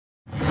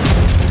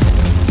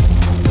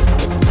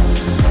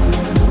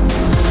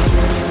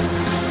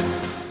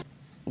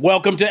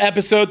Welcome to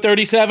episode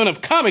 37 of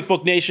Comic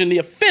Book Nation, the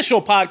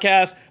official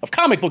podcast of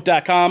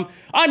comicbook.com.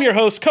 I'm your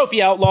host,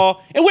 Kofi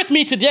Outlaw, and with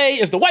me today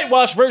is the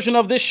whitewash version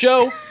of this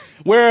show,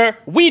 where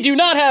we do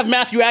not have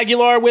Matthew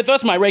Aguilar with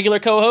us, my regular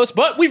co-host,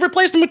 but we've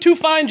replaced him with two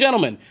fine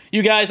gentlemen.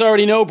 You guys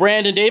already know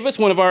Brandon Davis,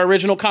 one of our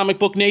original Comic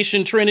Book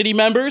Nation Trinity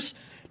members,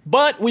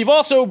 but we've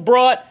also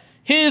brought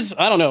his,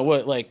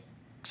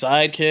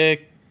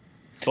 sidekick.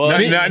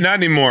 Not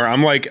anymore.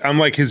 I'm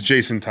like his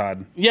Jason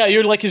Todd. Yeah,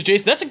 you're like his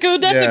Jason. That's a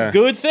good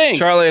thing.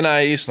 Charlie and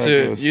I used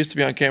to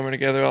be on camera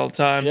together all the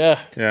time. Yeah.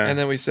 And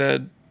then we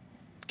said,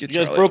 you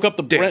guys broke up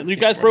the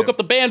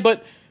band,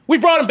 but we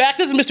brought him back.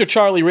 This is Mr.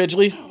 Charlie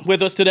Ridgely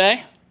with us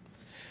today.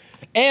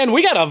 And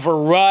we got a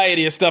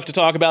variety of stuff to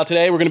talk about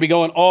today. We're going to be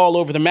going all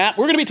over the map.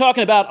 We're going to be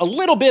talking about a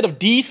little bit of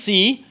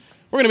DC.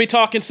 We're going to be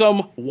talking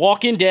some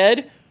Walking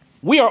Dead.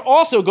 We are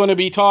also going to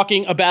be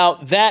talking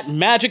about that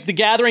Magic the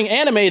Gathering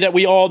anime that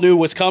we all knew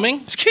was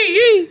coming.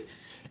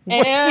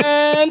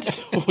 And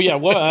yeah,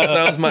 what?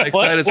 That was my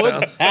excited sound.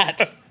 What's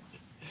that?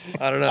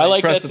 I don't know. I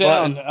like that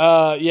sound.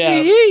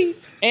 Yeah.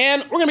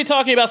 And we're going to be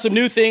talking about some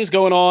new things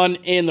going on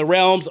in the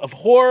realms of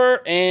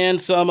horror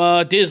and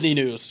some Disney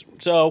news.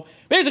 So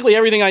basically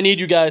everything I need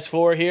you guys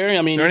for here.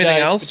 I mean, is there anything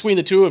else? Between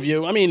the two of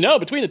you.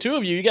 Between the two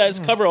of you, you guys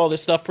cover all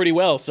this stuff pretty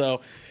well. So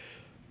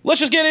let's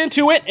just get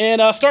into it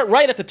and start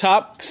right at the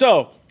top.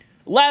 So,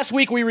 last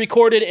week we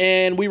recorded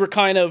and we were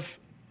kind of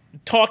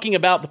talking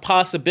about the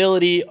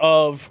possibility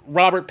of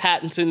Robert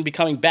Pattinson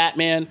becoming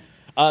Batman.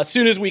 As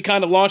soon as we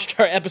kind of launched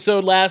our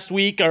episode last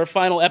week, our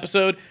final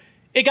episode,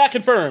 it got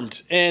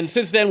confirmed. And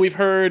since then, we've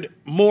heard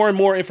more and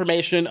more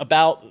information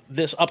about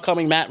this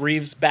upcoming Matt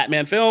Reeves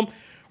Batman film.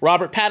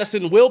 Robert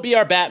Pattinson will be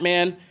our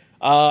Batman.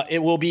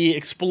 It will be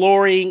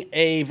exploring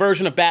a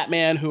version of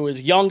Batman who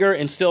is younger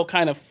and still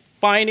kind of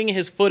finding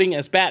his footing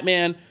as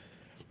Batman.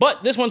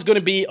 But this one's going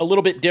to be a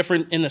little bit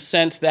different in the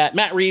sense that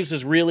Matt Reeves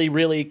is really,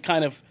 really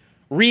kind of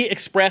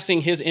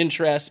re-expressing his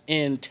interest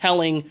in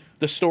telling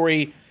the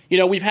story. You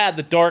know, we've had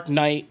The Dark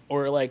Knight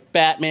or like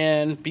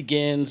Batman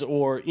Begins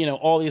or, you know,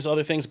 all these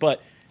other things,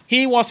 but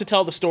he wants to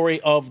tell the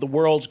story of the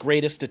world's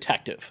greatest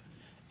detective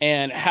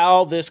and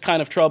how this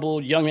kind of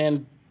troubled young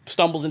man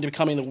stumbles into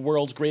becoming the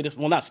world's greatest,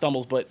 well, not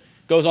stumbles, but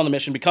goes on the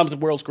mission, becomes the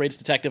world's greatest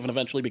detective and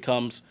eventually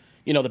becomes,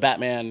 you know, the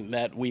Batman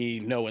that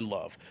we know and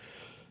love.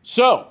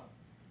 So,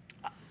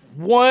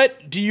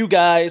 what do you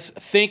guys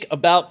think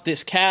about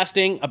this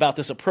casting, about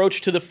this approach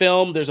to the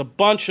film? There's a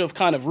bunch of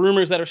kind of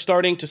rumors that are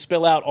starting to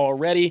spill out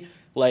already.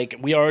 Like,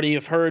 we already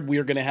have heard we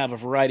are going to have a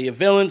variety of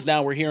villains.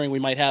 Now we're hearing we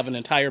might have an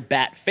entire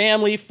Bat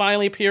family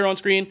finally appear on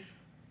screen.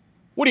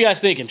 What are you guys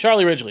thinking?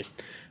 Charlie Ridgely.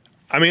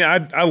 I mean,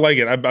 I like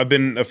it. I've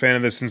been a fan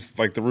of this since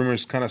like the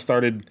rumors kind of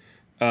started.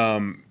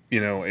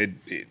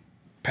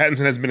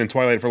 Pattinson has been in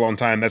Twilight for a long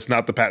time. That's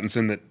not the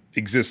Pattinson that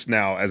exists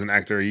now as an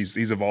actor.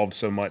 He's evolved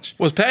so much.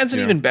 Was Pattinson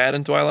even bad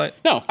in Twilight?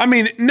 No. I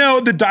mean,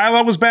 no, the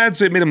dialogue was bad,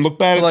 so it made him look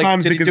bad at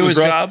times because he do it was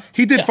his job?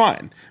 He did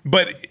fine.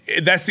 But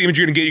that's the image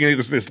you're going to get. You're going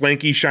to get this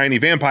lanky, shiny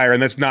vampire,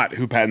 and that's not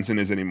who Pattinson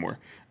is anymore.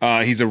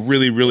 He's a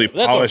really, really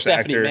polished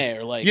actor.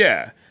 Mayer, like,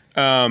 yeah.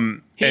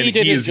 He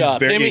did his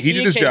job. He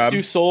did his job.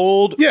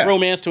 Sold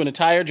romance to an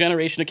entire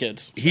generation of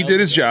kids. He did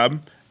his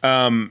job.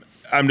 All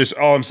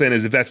I'm saying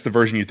is if that's the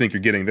version you think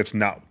you're getting, that's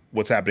not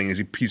what's happening.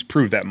 Is he's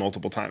proved that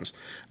multiple times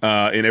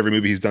in every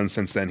movie he's done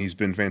since then. He's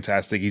been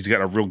fantastic. He's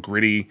got a real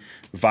gritty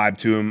vibe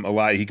to him. A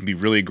lot. He can be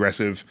really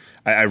aggressive.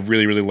 I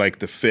really, really like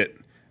the fit,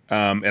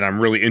 and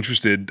I'm really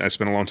interested. I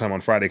spent a long time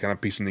on Friday kind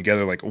of piecing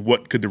together like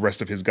what could the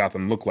rest of his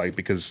Gotham look like,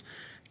 because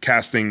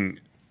casting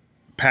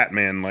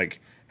Patman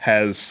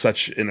has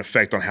such an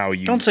effect on how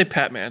you don't say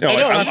Patman. No,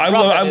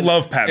 I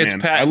love Patman. It's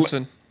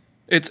Pattinson.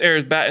 It's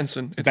Eric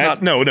Battinson. It's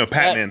not. No,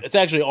 Patman. It's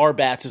actually our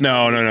Bats.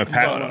 No,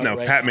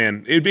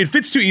 Patman. It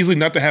fits too easily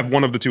not to have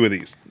one of the two of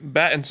these.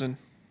 Battinson.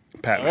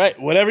 Patman. All right,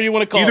 whatever you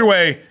want to call it. Either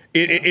way,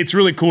 it's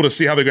really cool to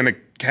see how they're going to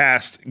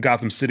cast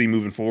Gotham City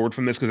moving forward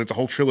from this, because it's a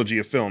whole trilogy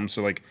of films.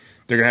 So like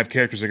they're going to have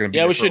characters that are going to be.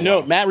 Yeah, we should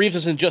note Matt Reeves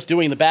isn't just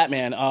doing the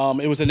Batman.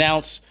 It was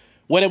announced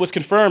when it was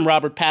confirmed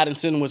Robert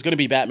Pattinson was going to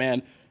be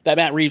Batman that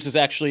Matt Reeves is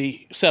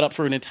actually set up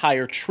for an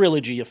entire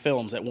trilogy of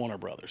films at Warner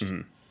Brothers.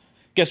 Mm-hmm.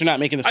 Guess they're not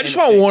making this. I just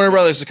want Warner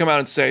Brothers to come out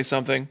and say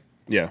something.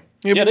 Yeah.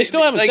 Yeah, they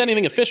still haven't said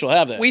anything official,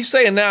 have they? We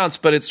say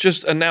announced, but it's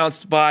just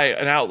announced by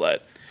an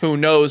outlet who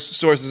knows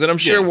sources. And I'm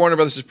sure Warner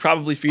Brothers is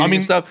probably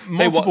feeding stuff.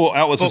 Multiple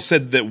outlets have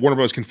said that Warner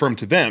Brothers confirmed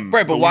to them.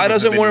 Right, but why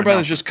doesn't Warner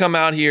Brothers just come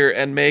out here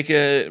and make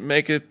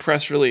a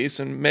press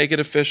release and make it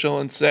official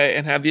and say,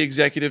 and have the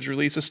executives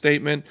release a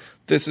statement?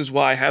 This is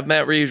why. Have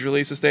Matt Reeves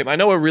release a statement. I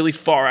know we're really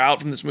far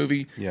out from this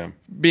movie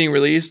being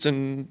released,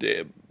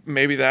 and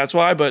maybe that's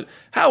why, but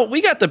how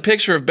we got the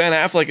picture of Ben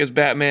Affleck as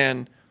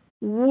Batman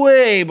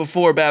way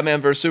before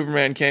Batman vs.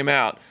 Superman came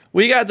out.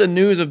 We got the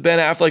news of Ben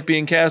Affleck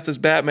being cast as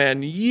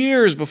Batman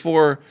years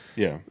before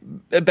Batman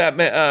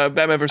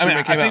vs.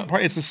 Superman came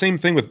out. It's the same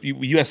thing with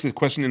you asked the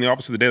question in the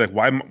office of the day, like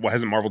why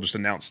hasn't Marvel just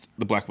announced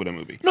the Black Widow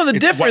movie? No, the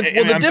difference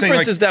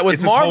is that with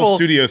it's Marvel, this whole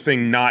studio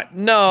thing not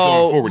going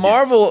forward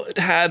Marvel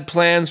had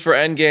plans for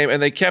Endgame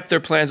and they kept their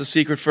plans a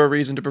secret for a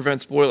reason to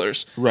prevent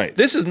spoilers. Right.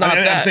 This is not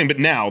that. I'm saying, but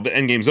now the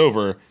Endgame's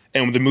over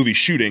and with the movie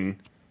shooting,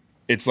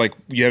 it's like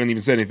you haven't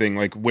even said anything.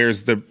 Like,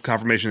 where's the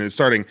confirmation that it's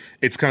starting?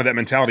 It's kind of that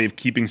mentality of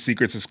keeping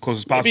secrets as close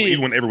as possible,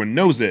 even when everyone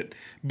knows it.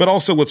 But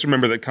also, let's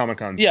remember that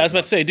Comic-Con. Yeah, I was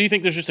about to say, do you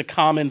think there's just a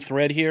common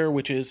thread here,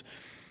 which is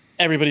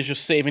everybody's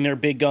just saving their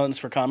big guns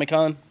for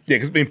Comic-Con? Yeah,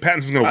 because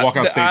Pattinson's going to walk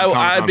on stage.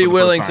 I'd be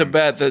willing to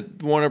bet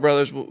that Warner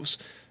Brothers.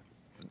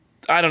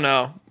 I don't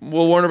know.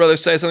 Will Warner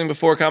Brothers say something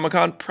before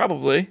Comic-Con?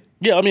 Probably.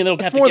 Yeah, I mean, they'll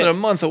have more than a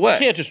month away. You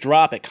can't just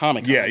drop at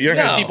Comic-Con. Yeah, you're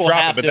not going to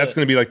drop it, but that's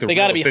going to be like the they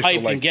got to be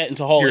hyped and get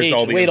into Hall H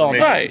and wait all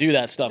night and do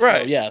that stuff.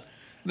 Right. So, yeah.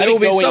 There will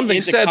be something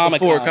said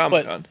before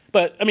Comic-Con.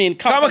 But I mean,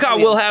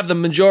 Comic-Con will have the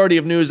majority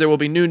of news. There will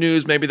be new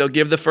news. Maybe they'll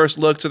give the first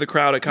look to the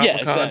crowd at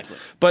Comic-Con. Yeah, exactly.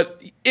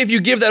 But if you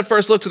give that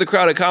first look to the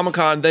crowd at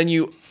Comic-Con,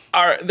 then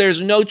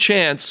there's no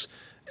chance,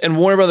 and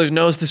Warner Brothers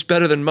knows this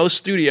better than most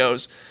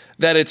studios,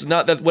 that it's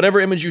not that whatever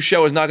image you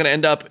show is not going to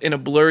end up in a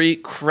blurry,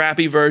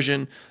 crappy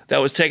version that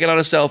was taken on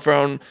a cell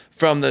phone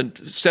from the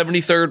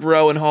 73rd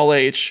row in Hall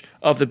H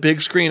of the big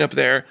screen up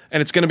there,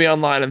 and it's going to be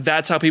online, and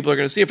that's how people are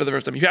going to see it for the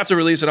first time. You have to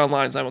release it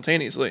online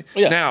simultaneously.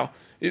 Yeah. Now,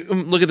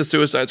 look at the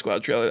Suicide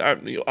Squad trailer.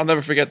 I'll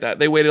never forget that.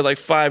 They waited like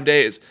 5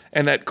 days,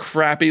 and that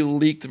crappy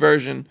leaked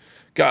version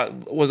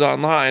was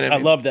online. I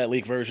love that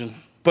leaked version.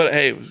 But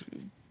hey, it was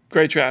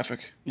great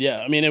traffic. Yeah,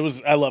 I mean,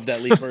 I loved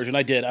that leaked version.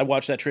 I did. I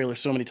watched that trailer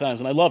so many times,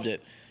 and I loved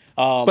it.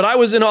 But I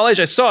was in Hall H.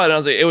 I saw it, and I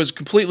was like, it was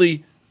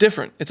completely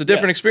different. It's a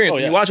different experience.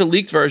 When you watch a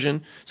leaked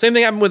version, same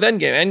thing happened with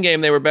Endgame. Endgame,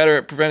 they were better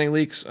at preventing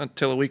leaks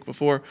until a week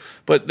before,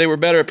 but they were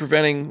better at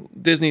preventing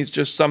Disney's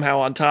just somehow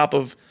on top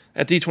of,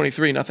 at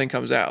D23, nothing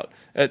comes out.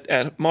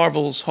 At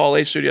Marvel's Hall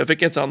H studio, if it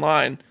gets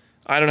online,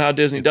 I don't know how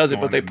Disney does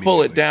it, but they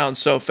pull it down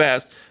so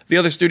fast. The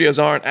other studios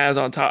aren't as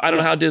on top. I don't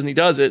know how Disney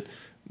does it.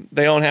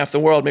 They own half the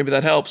world. Maybe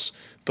that helps.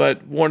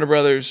 But Warner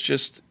Brothers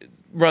just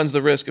runs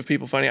the risk of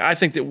people finding. I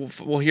think that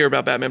we'll hear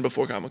about Batman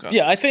before Comic-Con.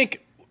 Yeah, I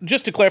think,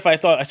 just to clarify, I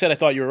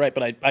thought you were right,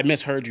 but I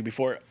misheard you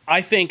before.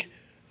 I think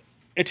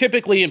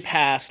typically in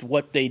past,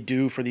 what they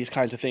do for these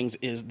kinds of things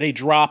is they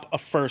drop a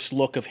first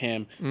look of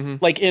him,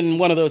 like in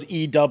one of those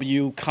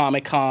EW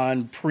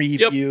Comic-Con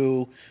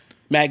preview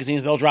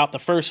magazines. They'll drop the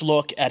first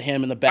look at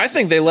him in the Batsuit. I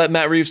think they let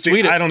Matt Reeves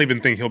tweet it. I don't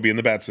even think he'll be in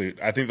the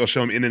Batsuit. I think they'll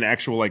show him in an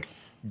actual like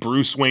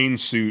Bruce Wayne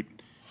suit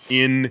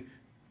in.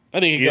 I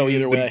think it could go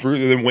either way.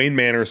 The Wayne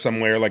Manor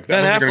somewhere like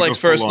that. Ben Affleck's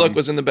first look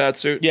was in the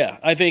Batsuit. Yeah,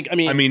 I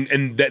mean,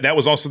 and that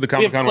was also the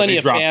Comic-Con where they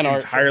dropped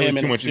entirely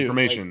too much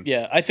information.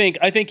 Like,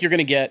 I think you're going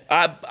to get.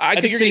 I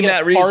could see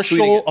Matt Reeves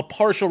a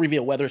partial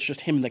reveal, whether it's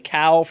just him in the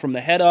cowl from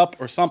the head up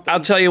or something. I'll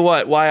tell you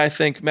why I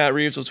think Matt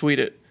Reeves will tweet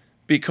it.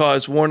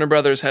 Because Warner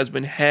Brothers has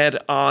been head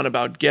on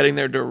about getting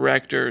their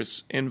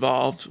directors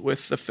involved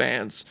with the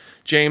fans.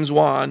 James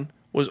Wan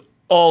was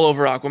all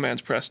over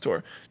Aquaman's press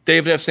tour.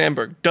 David F.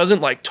 Sandberg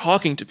doesn't like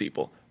talking to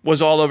people.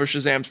 Was all over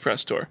Shazam's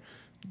press tour.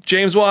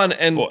 James Wan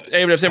and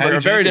David F. Sandberg are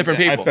very different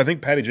people. I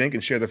think Patty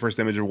Jenkins shared the first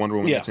image of Wonder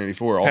Woman in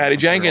 1984. Patty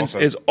Jenkins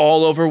is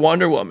all over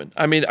Wonder Woman.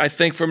 I mean, I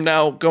think from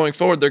now going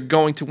forward, they're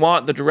going to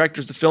want the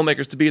directors, the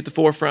filmmakers to be at the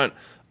forefront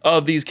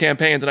of these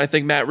campaigns. And I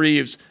think Matt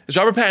Reeves, is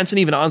Robert Pattinson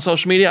even on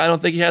social media? I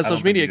don't think he has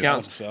social media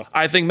accounts. So.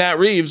 I think Matt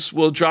Reeves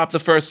will drop the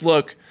first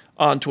look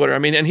on Twitter. I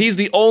mean, and he's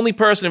the only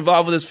person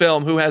involved with this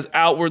film who has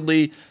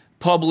outwardly,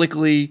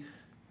 publicly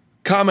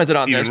commented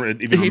on this.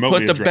 He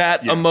put the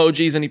bat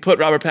emojis and he put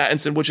Robert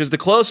Pattinson, which is the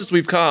closest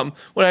we've come.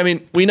 Well, I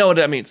mean, we know what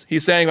that means.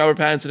 He's saying Robert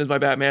Pattinson is my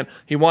Batman.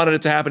 He wanted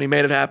it to happen. He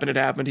made it happen. It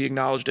happened. He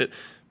acknowledged it.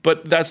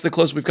 But that's the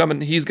closest we've come,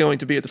 and he's going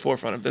to be at the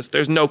forefront of this.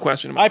 There's no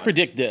question about it. I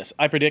predict this.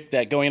 I predict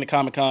that going into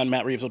Comic-Con,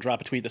 Matt Reeves will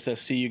drop a tweet that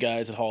says, "See you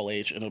guys at Hall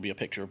H," and it'll be a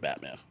picture of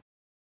Batman.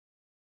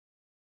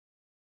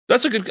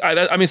 That's a good...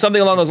 I mean, something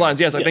along those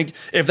lines. Yes, I think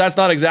if that's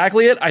not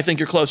exactly it, I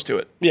think you're close to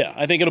it. Yeah,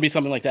 I think it'll be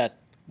something like that.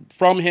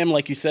 From him,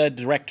 like you said,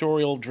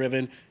 directorial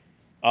driven,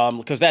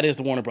 because that is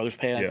the Warner Brothers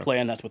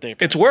plan. That's what they've...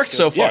 It's worked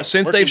so far.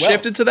 Since they've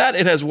shifted to that,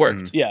 it has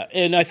worked. Yeah,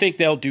 and I think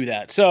they'll do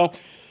that. So...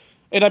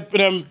 And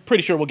I'm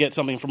pretty sure we'll get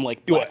something from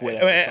like Black Widow.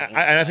 And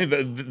I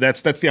think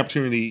that's the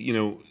opportunity,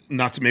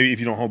 not to, maybe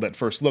if you don't hold that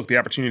first look, the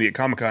opportunity at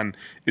Comic-Con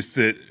is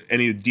to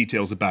any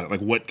details about it,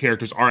 like what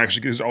characters are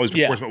actually, there's always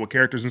reports about what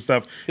characters and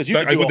stuff. Because you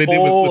can do a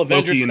whole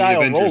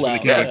Avengers-style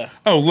rollout. Like,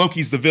 oh,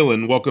 Loki's the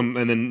villain, welcome,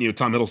 and then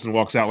Tom Hiddleston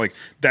walks out. Like,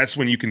 that's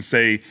when you can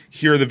say,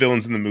 here are the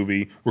villains in the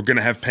movie, we're going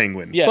to have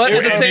Penguin. Yeah, but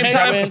at the same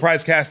time,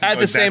 surprise casting. At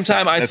the same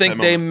time, I think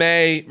they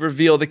may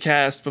reveal the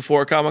cast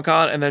before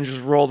Comic-Con and then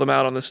just roll them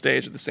out on the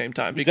stage at the same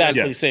time. Because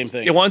exactly Yeah. the same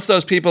thing. Yeah, once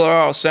those people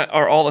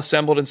are all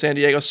assembled in San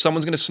Diego,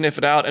 someone's going to sniff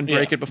it out and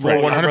break Yeah. it before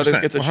Right. Warner Brothers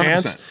 100%, gets a 100%.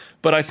 chance.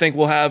 But I think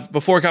we'll have,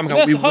 before Comic-Con,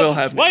 we Vanessa will Hudgens,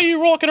 have why are news. you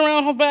walking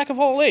around on the back of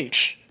Hall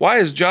H? Why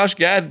is Josh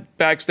Gad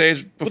backstage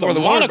With before a the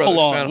Warner monocle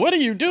Brothers on. panel? What are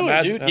you doing,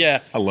 Imagine dude? that. Yeah.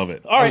 I love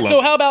it. All right, I love so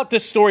it. how about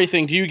this story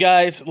thing? Do you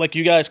guys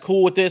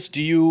cool with this?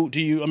 Do you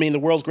I mean, the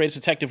world's greatest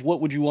detective, what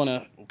would you want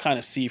to kind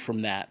of see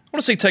from that? I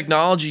want to see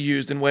technology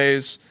used in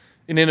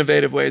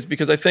innovative ways,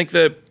 because I think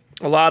that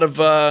a lot of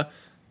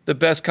the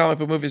best comic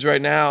book movies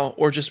right now,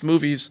 or just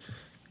movies,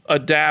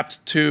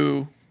 adapt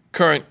to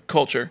current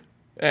culture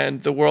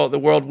and the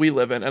world we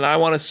live in. And I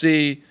want to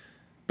see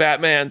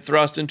Batman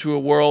thrust into a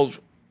world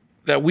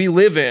that we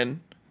live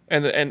in.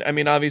 And I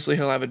mean, obviously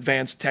he'll have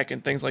advanced tech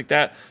and things like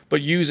that,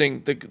 but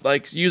using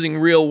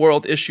real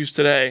world issues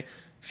today,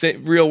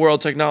 real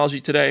world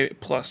technology today,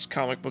 plus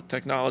comic book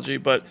technology,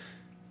 but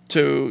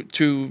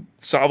to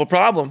solve a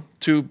problem,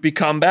 to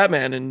become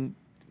Batman and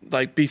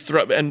like be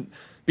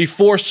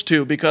forced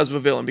to because of a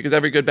villain, because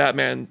every good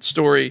Batman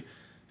story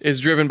is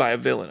driven by a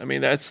villain. I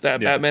mean,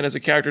 Batman as a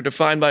character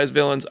defined by his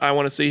villains. I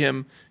want to see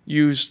him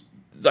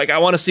I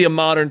want to see a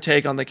modern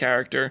take on the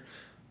character,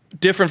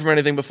 different from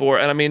anything before.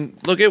 And I mean,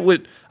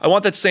 I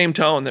want that same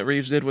tone that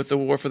Reeves did with the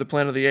War for the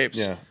Planet of the Apes.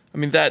 Yeah. I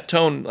mean, that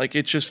tone,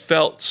 it just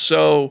felt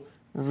so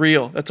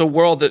real. That's a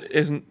world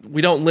that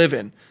we don't live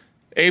in.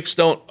 Apes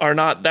are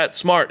not that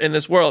smart in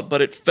this world,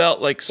 but it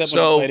felt like Except when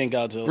so fighting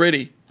Godzilla.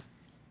 gritty.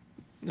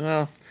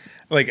 Well,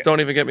 Like, don't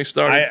even get me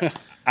started.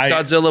 I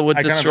Godzilla would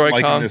I kind destroy of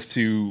liken Kong. this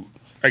to,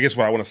 I guess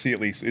what I want to see at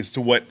least is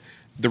to what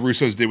the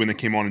Russos did when they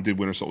came on and did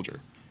Winter Soldier.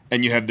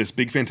 And you have this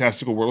big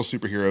fantastical world of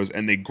superheroes,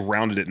 and they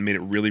grounded it and made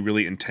it really,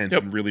 really intense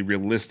and really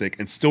realistic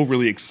and still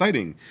really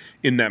exciting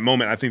in that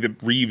moment. I think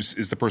that Reeves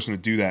is the person to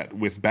do that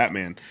with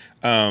Batman.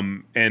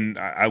 And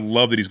I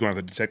love that he's going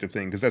after the detective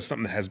thing, because that's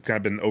something that has kind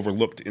of been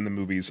overlooked in the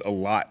movies a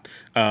lot.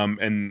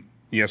 And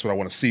that's what I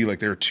want to see. Like,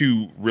 there are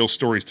two real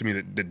stories to me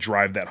that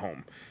drive that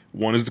home.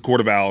 One is The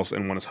Court of Owls,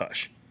 and one is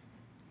Hush.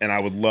 And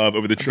I would love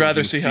over the trilogy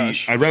rather to see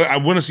Hush. I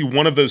want to see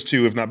one of those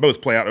two, if not both,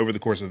 play out over the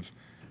course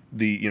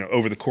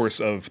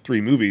of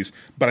three movies.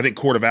 But I think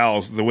Court of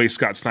Owls, the way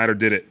Scott Snyder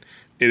did it,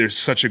 it is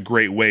such a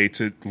great way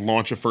to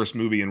launch a first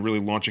movie and really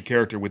launch a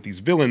character with these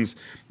villains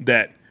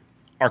that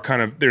are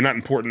they're not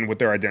important what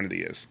their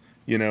identity is.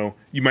 You know,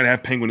 you might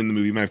have Penguin in the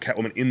movie, you might have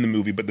Catwoman in the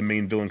movie, but the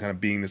main villain kind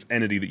of being this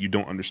entity that you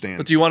don't understand.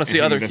 But do you want to see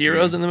And other investigating.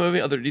 heroes in the movie?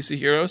 Other DC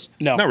heroes?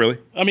 No. Not really.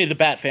 I mean, the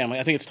Bat Family.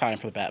 I think it's time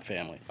for the Bat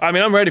Family. I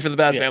mean, I'm ready for the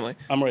Bat Yeah, Family.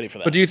 I'm ready for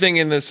that. But do you think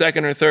in the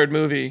second or third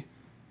movie,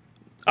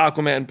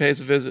 Aquaman pays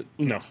a visit?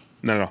 No.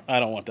 No. I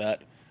don't want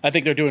that. I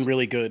think they're doing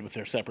really good with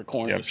their separate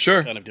corners. Yep,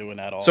 sure. Kind of doing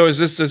that all. So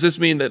does this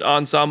mean that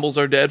ensembles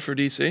are dead for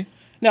DC?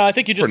 No, I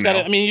think you just For got to.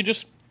 now. I mean, you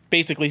just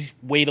basically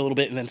wait a little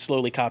bit and then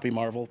slowly copy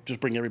Marvel. Just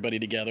bring everybody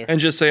together. And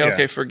just say, Yeah.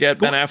 okay, forget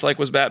Ben Affleck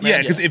was Batman.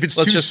 Yeah, because if it's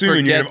Let's too just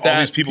soon, you forget have all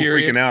these that people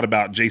period. freaking out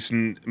about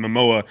Jason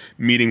Momoa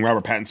meeting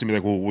Robert Pattinson. Be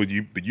like, well,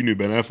 but you knew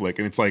Ben Affleck,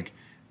 and it's like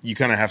you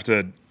kind of have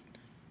to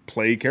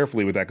play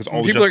carefully with that, because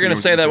all People are going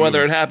to say that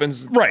whether it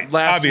happens Right,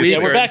 last obviously. week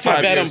yeah, we're or back in to a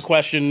 5 Venom years.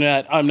 question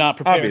that I'm not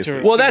prepared Obviously.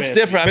 to. Well, that's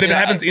admit. different. But if it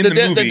happens in the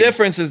movie- the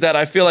difference is that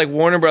I feel like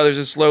Warner Brothers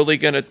is slowly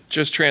going to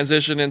just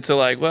transition into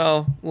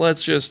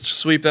let's just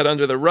sweep that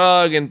under the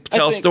rug and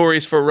tell think-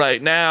 stories for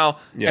right now.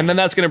 Yeah. And then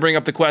that's going to bring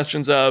up the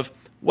questions of,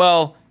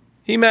 well,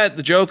 he met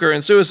the Joker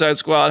in Suicide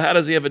Squad. How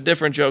does he have a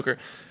different Joker?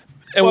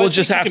 And Well, I we'll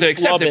just think have you to can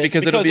accept flub it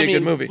because it'll be a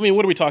good movie. I mean,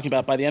 what are we talking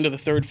about? By the end of the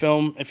third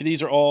film, if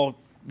these are all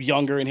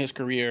younger in his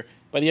career,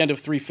 by the end of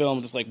 3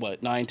 films, it's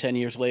 9-10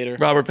 years later,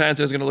 Robert Pattinson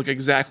is going to look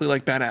exactly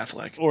like Ben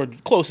Affleck. or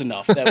close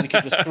enough that we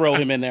could just throw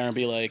him in there and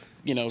be like,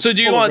 So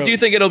do you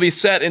think it'll be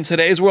set in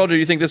today's world, or do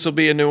you think this will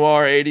be a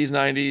noir 80s,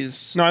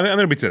 90s? No, I think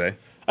it'll be today,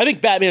 I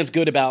think Batman's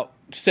good about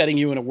setting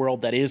you in a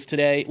world that is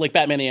today, like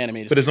Batman the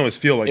Animated. but it doesn't always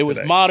feel like it was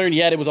today. modern,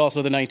 yet it was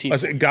also the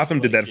 1940s. Gotham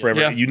did that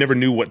forever. Yeah. You never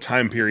knew what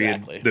time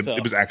period Exactly, so-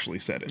 it was actually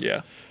set in.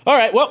 Yeah. All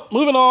right, well,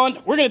 moving on.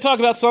 We're going to talk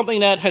about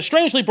something that has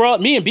strangely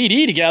brought me and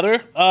BD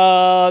together.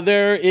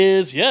 There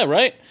is, yeah,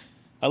 right?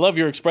 I love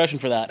your expression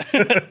for that.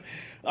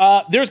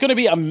 There's going to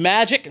be a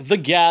Magic the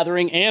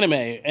Gathering anime.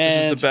 And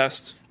This is the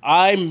best.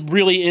 I'm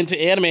really into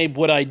anime.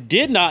 What I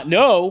did not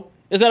know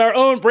is that our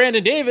own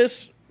Brandon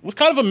Davis was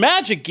kind of a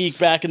Magic geek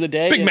back in the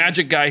day. Big and,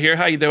 Magic guy here.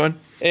 How you doing?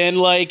 And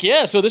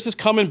so this is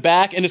coming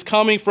back, and it's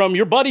coming from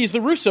your buddies,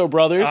 the Russo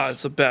brothers.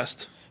 It's the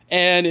best.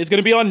 And it's going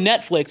to be on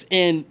Netflix.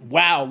 And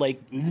wow,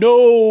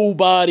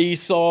 nobody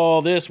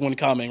saw this one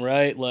coming,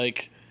 right?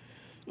 Like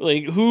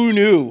who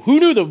knew? Who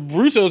knew the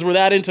Russos were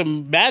that into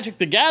Magic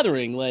the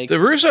Gathering? The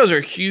Russos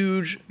are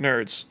huge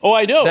nerds. Oh,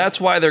 I know.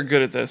 That's why they're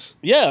good at this.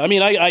 Yeah, I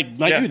mean, I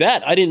Yeah. knew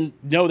that. I didn't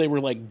know they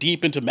were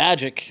deep into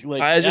Magic.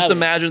 I just Gathering.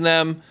 imagine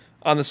them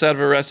on the set of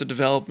Arrested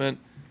Development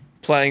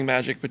playing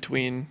Magic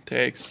between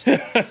takes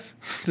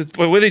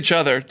with each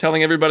other,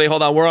 telling everybody,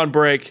 "Hold on, we're on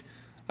break.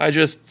 I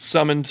just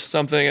summoned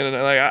something, and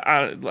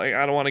I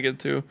don't want to get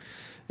too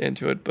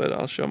into it, but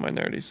I'll show my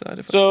nerdy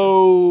side."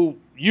 So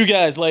you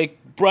guys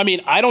I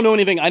mean, I don't know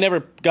anything. I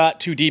never got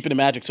too deep into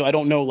Magic, so I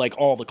don't know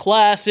all the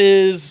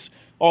classes,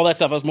 all that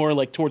stuff. I was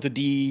more towards the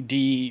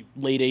D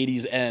late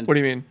 '80s end. What do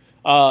you mean?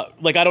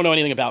 Like, I don't know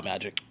anything about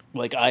Magic.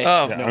 Like, I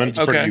have no I'm going idea. to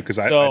defer to Okay. you because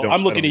So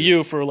I'm looking to at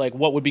you for like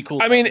what would be cool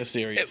about this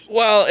series.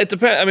 It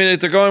depends. I mean, if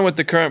they're going with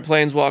the current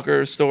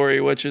Planeswalker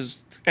story, which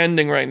is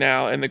ending right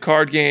now, and the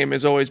card game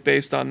is always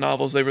based on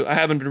novels. I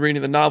haven't been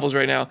reading the novels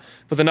right now,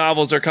 but the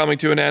novels are coming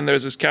to an end.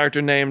 There's this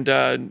character named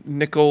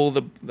Nicol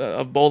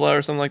of Bola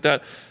or something like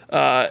that,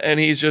 and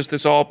he's just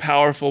this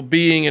all-powerful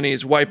being, and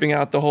he's wiping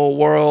out the whole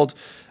world.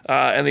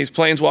 And these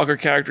Planeswalker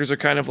characters are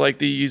kind of like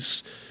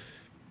these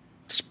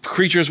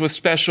creatures with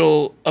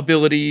special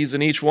abilities,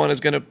 and each one is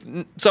going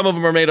to. Some of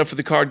them are made up for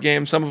the card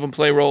game. Some of them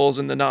play roles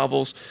in the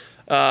novels.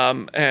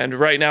 And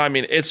right now, I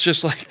mean, it's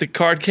just like the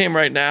card game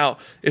right now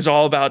is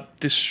all about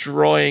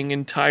destroying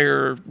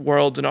entire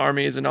worlds and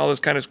armies and all this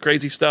kind of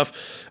crazy stuff.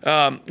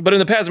 But in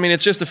the past, I mean,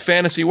 it's just a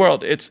fantasy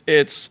world. It's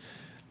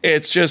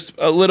just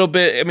a little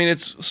bit. I mean,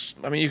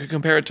 you could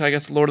compare it to, I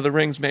guess, Lord of the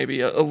Rings, maybe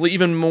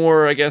even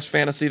more, I guess,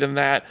 fantasy than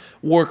that.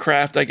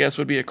 Warcraft, I guess,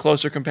 would be a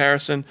closer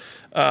comparison.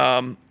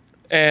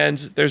 And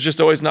there's just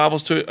always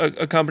novels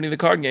to accompany the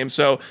card game.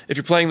 So if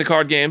you're playing the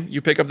card game,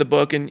 you pick up the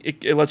book and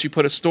it lets you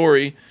put a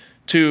story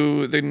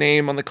to the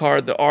name on the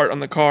card, the art on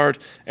the card,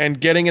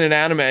 and getting in an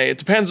anime. It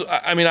depends.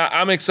 I mean,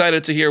 I'm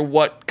excited to hear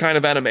what kind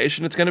of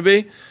animation it's going to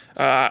be.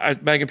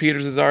 Megan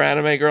Peters is our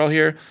anime girl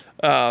here.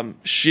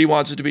 She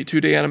wants it to be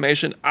 2D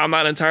animation. I'm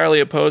not entirely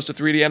opposed to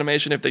 3D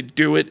animation if they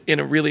do it in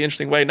a really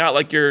interesting way, not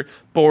like your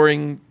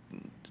boring.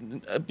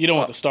 You don't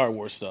want the Star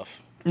Wars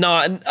stuff. No,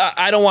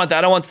 I don't want that.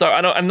 I don't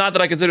want not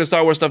that I consider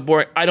Star Wars stuff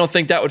boring. I don't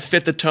think that would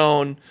fit the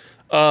tone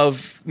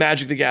of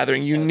Magic the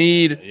Gathering. You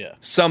need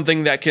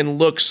something that can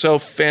look so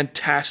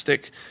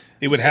fantastic.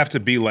 It would have to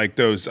be like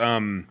those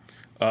Love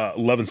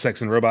and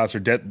Sex and Robots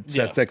or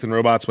Sex and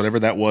Robots, whatever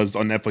that was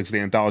on Netflix, the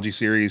anthology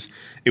series.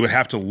 It would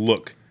have to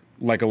look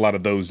like a lot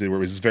of those did, where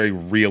it was very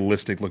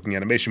realistic looking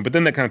animation. But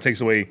then that kind of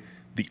takes away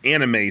the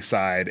anime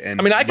side, and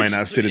I might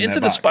not fit in Into that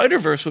the box.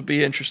 Spider-Verse would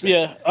be interesting.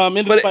 Yeah,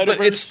 Into the Spider-Verse.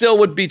 But it still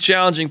would be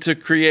challenging to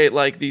create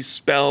like these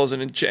spells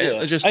and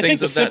just I things think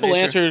the of simple that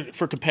nature. answer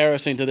for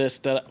comparison to this,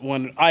 that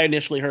when I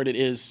initially heard it,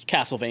 is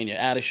Castlevania,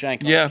 Addis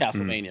Shankar's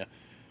Castlevania,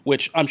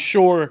 which I'm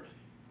sure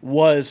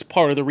was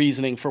part of the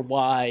reasoning for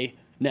why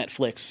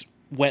Netflix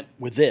went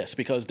with this,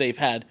 because they've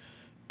had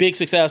big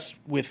success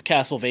with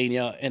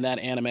Castlevania in that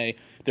anime.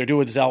 They're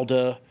doing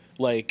Zelda,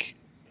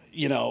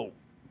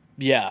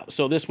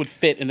 so this would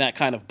fit in that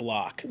kind of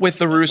block. With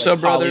the Russo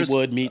brothers.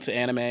 Hollywood meets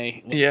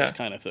anime, that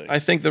kind of thing. I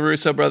think the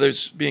Russo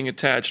brothers being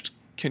attached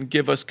can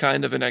give us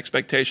kind of an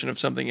expectation of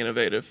something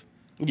innovative.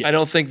 Yeah. I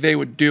don't think they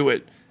would do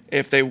it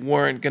if they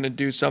weren't going to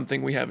do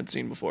something we haven't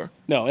seen before.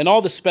 No, and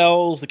all the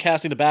spells, the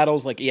casting, the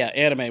battles,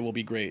 anime will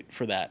be great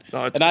for that.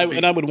 I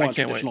would want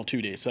traditional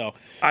 2D. So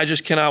I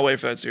just cannot wait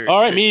for that series. All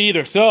right, me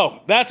either.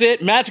 So that's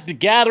it. Magic the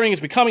Gathering is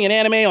becoming an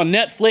anime on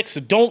Netflix. So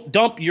don't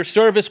dump your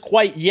service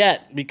quite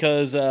yet,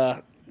 because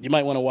you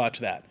might want to watch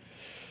that.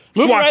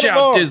 Watch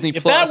out, Disney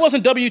If Plus. that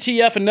wasn't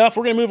WTF enough,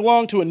 we're going to move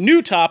along to a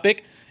new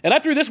topic. And I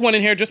threw this one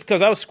in here just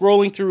because I was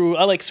scrolling through.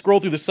 I scroll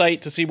through the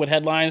site to see what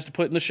headlines to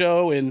put in the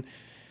show, and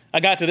I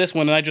got to this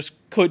one and I just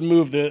couldn't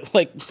move the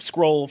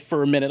scroll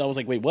for a minute. I was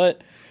like, wait,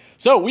 what?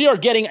 So we are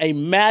getting a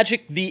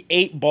Magic the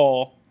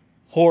 8-Ball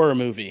horror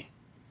movie.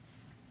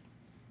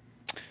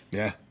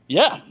 Yeah.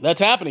 Yeah,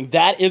 that's happening.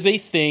 That is a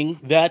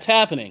thing that's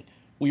happening.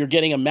 We are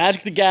getting a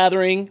Magic the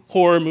Gathering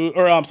horror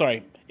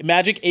movie,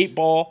 Magic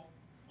 8-Ball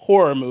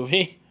horror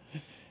movie.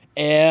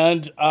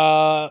 And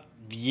Blumhouse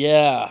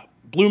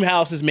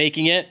is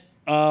making it.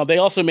 They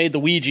also made the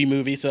Ouija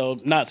movie, so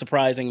not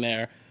surprising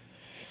there.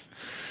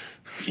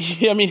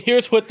 I mean,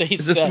 here's what they say.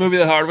 Is this the movie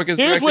that Hardwick is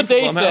Here's directing? what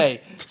they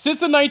say.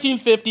 Since the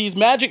 1950s,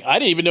 Magic... I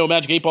didn't even know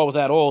Magic 8-Ball was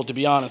that old, to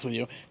be honest with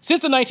you.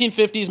 Since the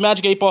 1950s,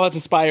 Magic 8-Ball has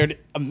inspired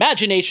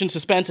imagination,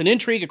 suspense, and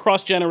intrigue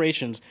across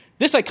generations.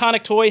 This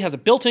iconic toy has a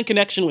built-in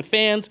connection with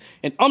fans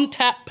and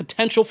untapped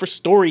potential for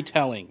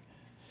storytelling.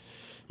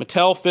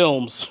 Mattel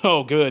Films.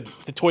 Oh, good.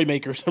 The toy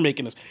makers are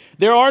making this.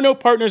 There are no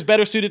partners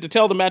better suited to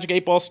tell the Magic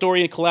 8-Ball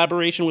story in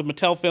collaboration with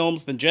Mattel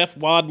Films than Jeff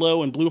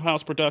Wadlow and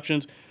Blumhouse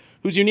Productions,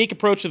 whose unique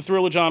approach to the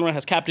thriller genre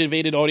has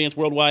captivated audience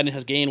worldwide and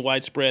has gained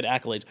widespread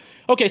accolades.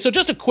 Okay, so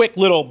just a quick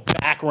little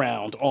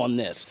background on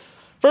this.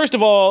 First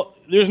of all,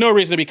 there's no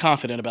reason to be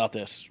confident about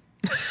this.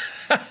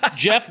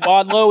 Jeff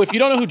Wadlow, if you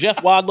don't know who Jeff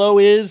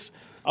Wadlow is,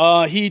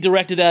 he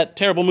directed that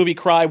terrible movie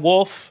Cry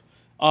Wolf,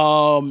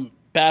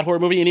 bad horror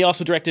movie, and he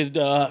also directed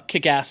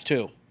Kick-Ass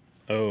 2.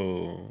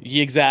 Oh.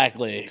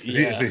 Exactly.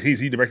 Is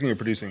he directing or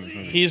producing this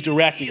movie? He's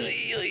directing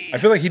it. I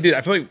feel like he did.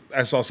 I feel like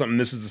I saw something.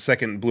 This is the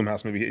second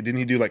Blumhouse movie. Didn't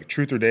he do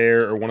Truth or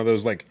Dare or one of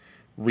those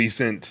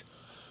recent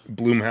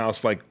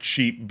Blumhouse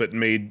cheap but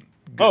made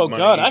good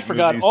money God, I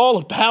forgot movies? all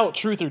about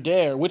Truth or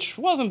Dare, which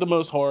wasn't the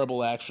most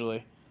horrible,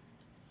 actually.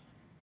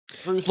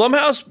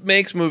 Blumhouse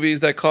makes movies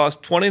that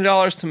cost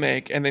 $20 to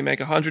make, and they make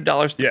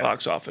 $100 to the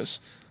box office.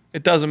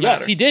 It doesn't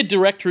matter. Yes, he did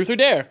direct Truth or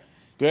Dare.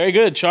 Very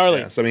good, Charlie.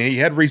 Yeah, so he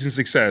had recent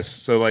success.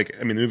 So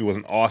the movie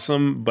wasn't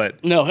awesome,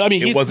 but no,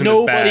 it wasn't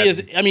as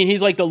bad.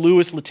 He's like the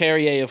Louis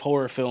Leterrier of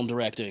horror film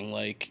directing.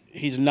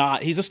 He's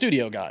a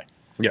studio guy.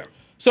 Yeah.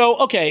 So,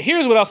 okay,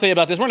 here's what I'll say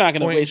about this. We're not going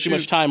to waste too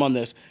much time on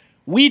this.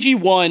 Ouija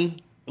 1,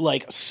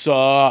 like,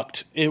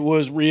 sucked. It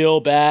was real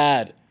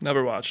bad.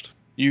 Never watched.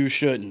 You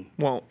shouldn't.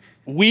 Won't.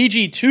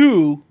 Ouija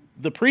 2,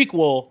 the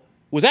prequel,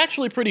 was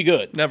actually pretty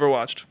good. Never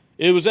watched.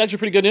 It was actually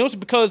pretty good. And it was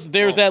because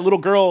there's that little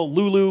girl,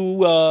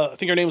 Lulu, I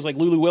think her name was like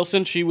Lulu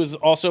Wilson. She was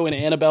also in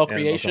Annabelle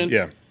Creation.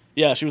 Yeah.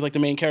 Yeah, she was like the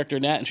main character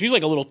in that. And she's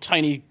like a little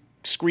tiny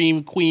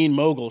scream queen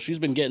mogul. She's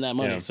been getting that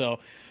money. Yeah. So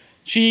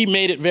she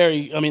made it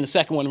the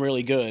second one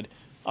really good.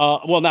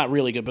 Well, not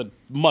really good, but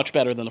much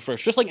better than the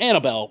first. Just like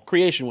Annabelle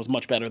Creation was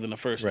much better than the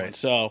first one.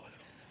 So,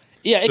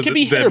 yeah, it could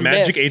be hit or miss. The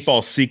Magic 8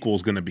 Ball sequel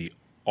is going to be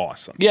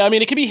awesome. Yeah, I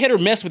mean, it can be hit or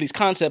miss with these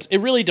concepts. It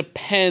really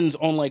depends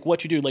on like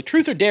what you do. Like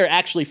Truth or Dare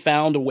actually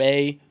found a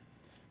way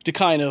to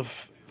kind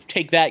of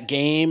take that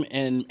game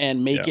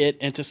and make it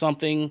into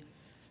something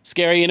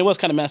scary. And it was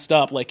kind of messed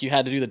up. Like you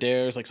had to do the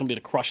dares, like somebody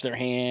to crush their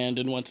hand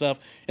and one stuff.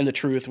 And the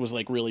truth was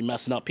like really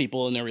messing up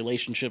people and their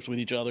relationships with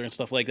each other and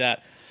stuff like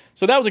that.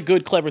 So that was a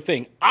good, clever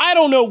thing. I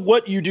don't know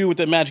what you do with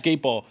the Magic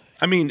 8 Ball.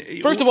 I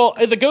mean, first of all,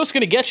 the ghost's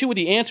going to get you with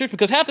the answers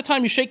because half the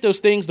time you shake those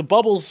things, the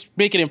bubbles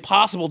make it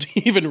impossible to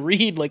even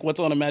read like what's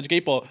on a Magic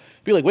 8 Ball.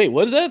 Be like, wait,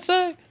 what does that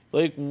say?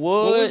 Like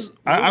what?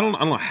 I don't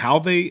know how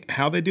they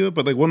do it,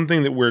 but like one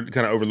thing that we're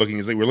kind of overlooking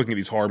is like we're looking at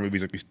these horror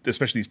movies, like these,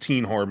 especially these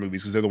teen horror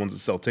movies, because they're the ones that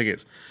sell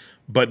tickets.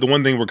 But the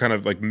one thing we're kind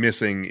of like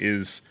missing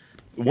is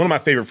one of my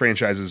favorite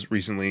franchises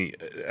recently.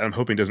 I'm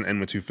hoping it doesn't end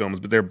with 2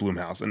 films, but they're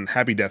Blumhouse and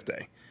Happy Death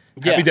Day.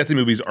 Happy Death Day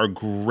movies are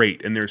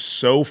great, and they're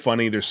so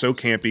funny. They're so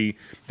campy.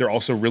 They're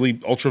also really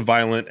ultra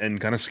violent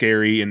and kind of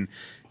scary. And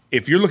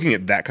if you're looking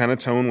at that kind of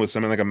tone with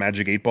something like a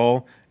Magic 8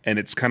 Ball, and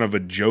it's kind of a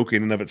joke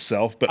in and of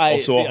itself, but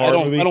also a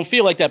horror movie. I don't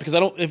feel like that because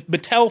if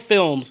Mattel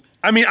Films.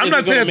 I mean, I'm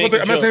not saying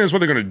that's what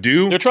they're going to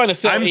do. They're trying to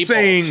sell. I'm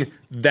saying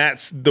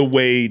that's the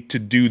way to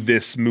do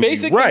this movie.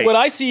 Basically, right. What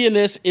I see in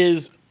this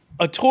is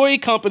a toy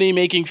company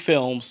making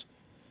films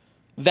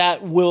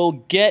that will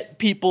get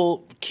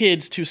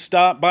kids to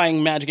stop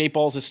buying Magic 8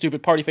 Balls as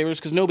stupid party favors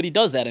because nobody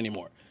does that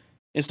anymore,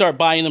 and start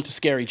buying them to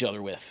scare each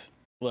other with,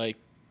 like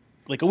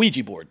a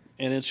Ouija board.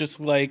 And it's just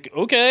like,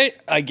 okay,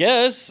 I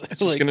guess. It's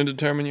just going to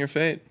determine your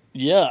fate.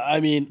 Yeah, I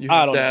mean, you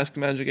have to ask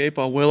the Magic 8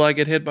 Ball, will I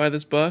get hit by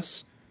this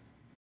bus?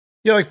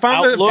 Yeah, like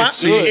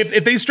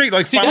if they straight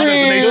like Final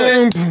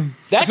Destination,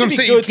 that could be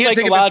good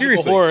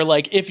psychological horror.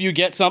 Like if you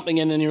get something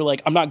and then you're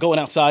like, I'm not going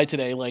outside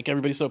today. Like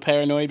everybody's so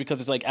paranoid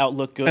because it's like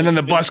outlook good. And then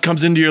the bus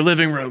comes into your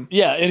living room.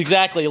 Yeah,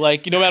 exactly.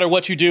 Like no matter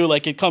what you do,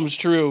 like it comes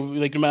true.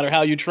 Like no matter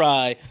how you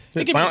try.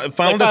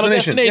 Final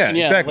Destination. Yeah,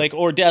 exactly. Like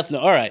or Death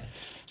Note. All right.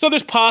 So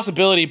there's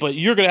possibility, but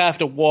you're gonna have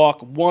to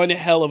walk one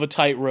hell of a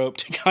tightrope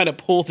to kind of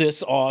pull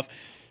this off.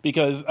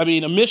 Because, I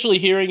mean, initially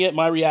hearing it,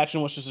 my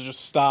reaction was just to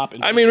stop.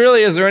 I mean,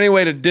 really, is there any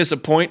way to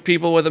disappoint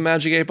people with a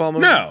Magic 8 Ball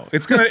movie? No.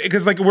 It's going to,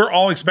 because, like, we're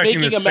all expecting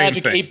the same thing.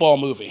 Making a Magic 8 Ball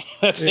movie.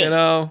 That's it. You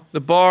know,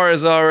 the bar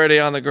is already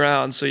on the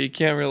ground, so you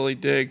can't really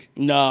dig.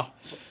 No.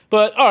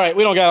 But, all right,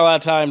 we don't got a lot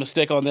of time to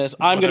stick on this.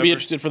 I'm going to be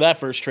interested for that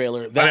first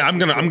trailer. I'm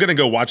gonna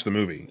go watch the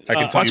movie. I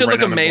can tell you right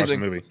now I'm gonna watch the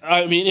movie.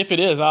 I mean, if it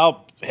is,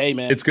 hey,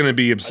 man. It's going to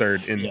be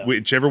absurd. And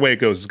whichever way it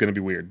goes, it's going to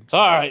be weird.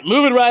 All right,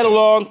 moving right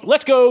along.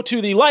 Let's go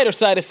to the lighter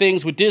side of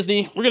things with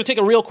Disney. We're going to take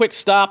a real quick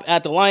stop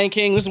at The Lion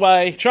King. This is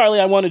why, Charlie,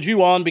 I wanted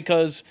you on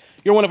because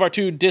you're one of our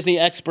 2 Disney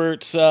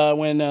experts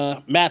when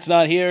Matt's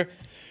not here.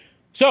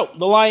 So,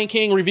 The Lion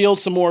King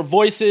revealed some more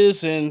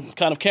voices and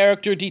kind of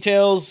character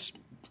details.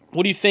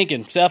 What are you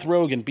thinking? Seth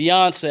Rogen,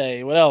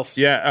 Beyonce, what else?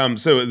 Yeah,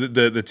 so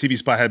the TV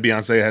spot had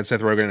Beyonce, had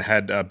Seth Rogen,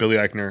 had Billy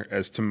Eichner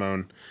as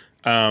Timon.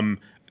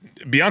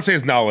 Beyonce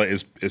as Nala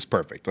is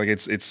perfect. Like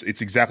it's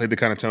exactly the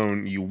kind of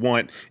tone you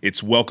want.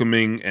 It's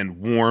welcoming and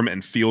warm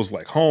and feels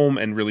like home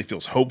and really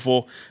feels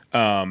hopeful.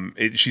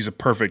 She's a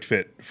perfect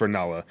fit for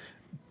Nala.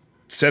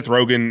 Seth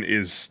Rogen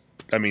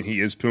he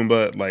is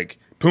Pumbaa. Like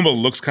Pumbaa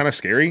looks kind of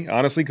scary,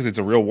 honestly, because it's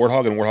a real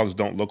warthog, and warthogs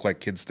don't look like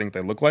kids think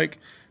they look like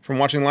from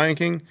watching Lion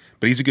King.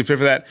 But he's a good fit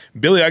for that.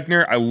 Billy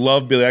Eichner, I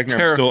love Billy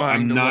Eichner.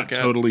 I'm not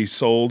totally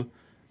sold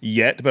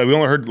yet, but we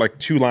only heard like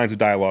 2 lines of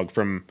dialogue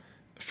from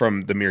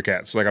the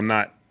Meerkats. Like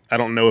I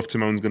don't know if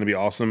Timon's going to be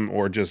awesome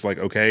or just like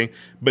okay,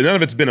 but none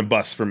of it's been a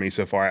bust for me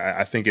so far.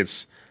 I think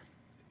it's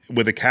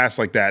with a cast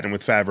like that and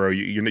with Favreau,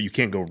 you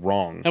can't go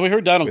wrong. Have we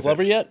heard Donald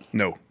Glover yet?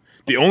 No.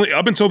 The only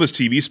up until this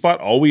TV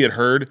spot, all we had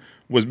heard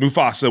was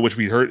Mufasa, which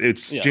we heard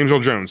it's James Earl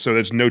Jones, so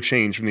there's no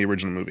change from the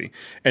original movie.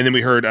 And then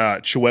we heard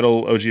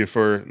Chiwetel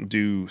Ejiofor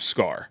do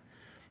Scar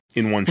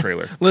in one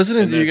trailer.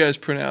 Listening to you guys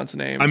pronounce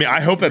names. I mean, I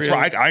hope that's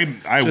right.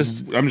 I'm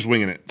just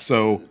winging it.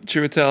 So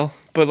Chiwetel,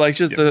 but like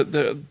just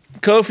the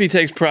Kofi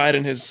takes pride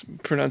in his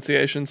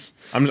pronunciations.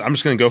 I'm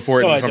just going to go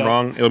for it, and if I'm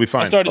wrong, it'll be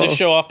fine. I started this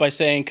show off by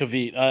saying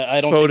Kavit. I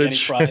don't take any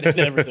pride in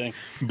everything.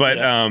 But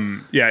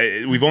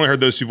we've only heard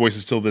those 2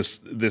 voices till this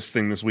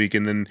thing this week,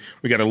 and then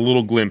we got a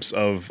little glimpse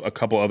of a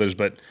couple others.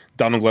 But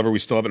Donald Glover, we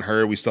still haven't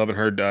heard. We still haven't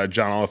heard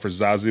John Oliver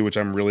Zazu, which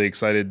I'm really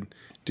excited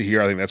to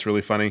hear. I think that's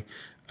really funny.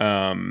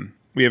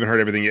 We haven't heard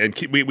everything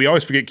yet. And we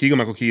always forget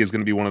Keegan-Michael Key is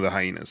going to be one of the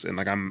hyenas. And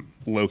like I'm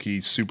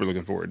low-key super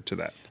looking forward to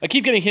that. I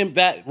keep getting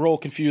that role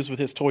confused with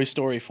his Toy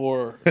Story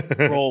 4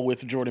 role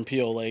with Jordan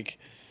Peele. Like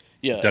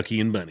Yeah. Ducky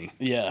and Bunny.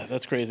 Yeah,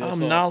 that's crazy. I'm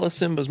Nala,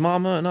 Simba's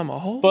mama, and I'm a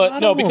whole But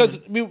lot no, of because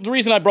woman. the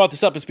reason I brought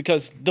this up is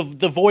because the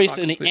voice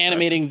and the Fox,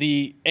 animating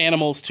the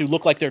animals to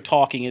look like they're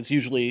talking is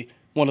usually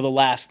one of the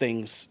last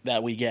things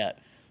that we get.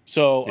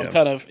 So I'm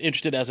kind of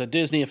interested as a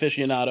Disney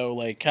aficionado.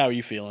 Like, how are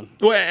you feeling?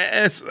 Well,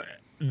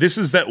 this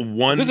is that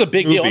one. This is a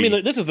big deal. I movie.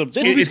 mean, this movie's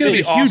It's going to a be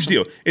huge awesome.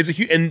 deal. It's a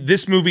huge, and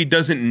this movie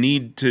doesn't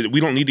need to. We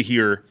don't need to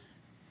hear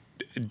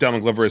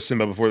Donald Glover as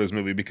Simba before this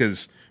movie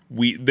because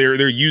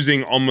they're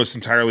using almost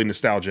entirely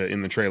nostalgia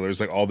in the trailers,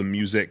 like all the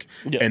music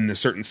and the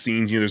certain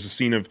scenes. There's a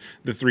scene of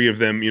the three of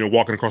them,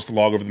 walking across the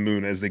log over the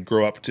moon as they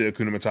grow up to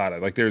Hakuna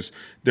Matata. Like there's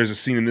a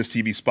scene in this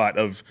TV spot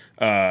of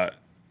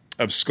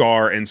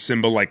Scar and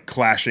Simba like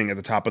clashing at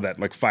the top of that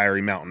like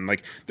fiery mountain.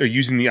 Like they're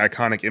using the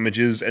iconic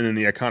images and then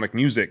the iconic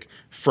music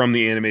from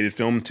the animated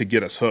film to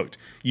get us hooked.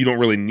 You don't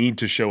really need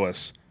to show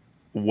us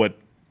what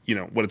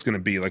it's going to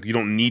be. Like you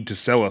don't need to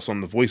sell us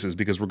on the voices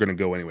because we're going to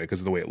go anyway because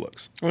of the way it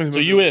looks. So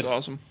you in?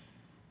 Awesome.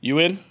 You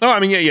in? Oh, I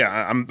mean,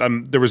 yeah.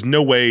 I'm. There was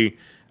no way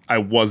I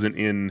wasn't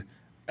in.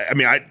 I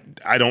mean,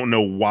 I don't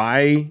know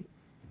why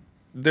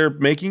they're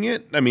making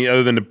it. I mean,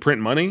 other than to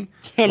print money.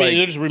 I mean,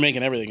 they're just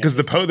remaking everything. Because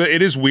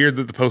it is weird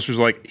that the posters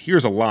are like,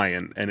 here's a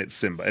lion and it's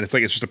Simba, and it's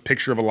like it's just a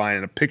picture of a lion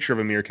and a picture of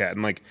a meerkat,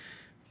 and like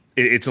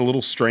it's a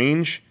little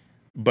strange,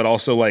 but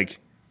also like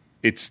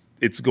it's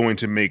going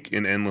to make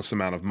an endless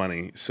amount of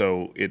money,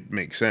 so it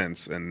makes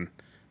sense, and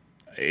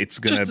it's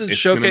gonna Just a it's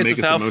showcase gonna make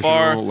of us how emotional.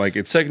 far Like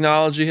it's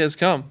technology has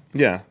come.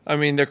 yeah. I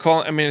mean,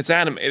 it's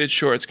animated,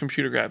 sure, it's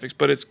computer graphics,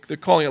 but they're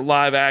calling it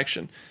live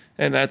action,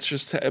 and that's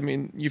just. I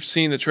mean, you've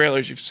seen the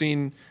trailers, you've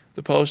seen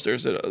the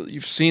posters,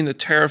 you've seen the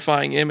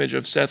terrifying image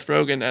of Seth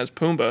Rogen as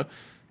Pumbaa.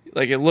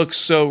 Like it looks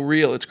so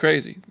real, it's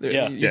crazy. I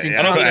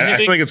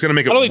feel like it's gonna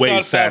make it I don't think way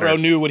Jon sadder. Favreau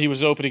knew what he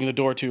was opening the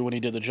door to when he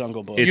did the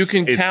Jungle Book. You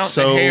can It's count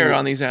so- the hair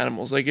on these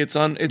animals. Like it's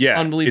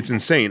unbelievable. It's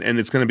insane, and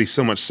it's going to be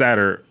so much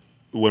sadder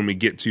when we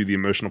get to the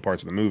emotional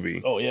parts of the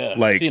movie. Oh, yeah.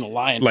 like Seeing a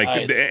lion like, die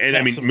is and I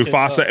mean messing kids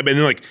Mufasa, up. and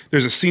then like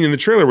there's a scene in the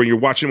trailer when you're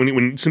watching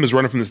when Simba's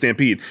running from the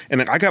stampede, and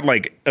like, I got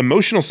like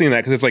emotional seeing that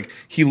because it's like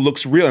he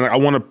looks real, and like, I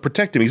want to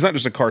protect him. He's not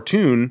just a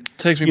cartoon.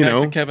 Takes me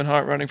back to Kevin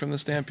Hart running from the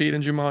Stampede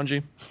in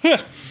Jumanji.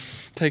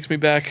 Takes me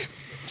back.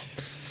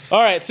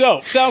 All right,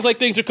 so sounds like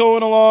things are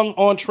going along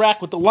on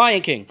track with The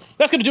Lion King.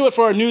 That's going to do it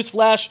for our news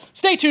flash.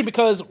 Stay tuned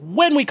because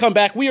when we come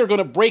back, we are going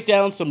to break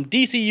down some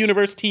DC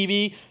Universe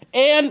TV,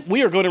 and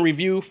we are going to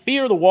review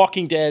Fear the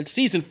Walking Dead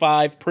Season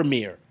 5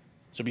 premiere.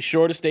 So be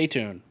sure to stay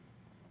tuned.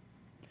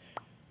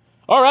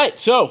 All right,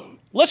 so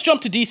let's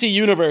jump to DC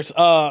Universe.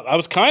 I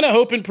was kind of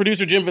hoping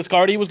producer Jim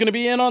Viscardi was going to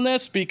be in on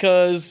this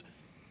because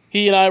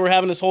he and I were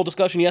having this whole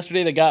discussion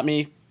yesterday that got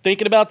me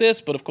thinking about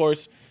this, but of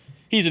course,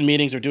 he's in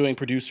meetings or doing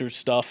producer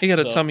stuff. He got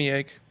a tummy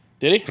ache.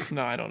 Did he?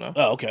 No, I don't know.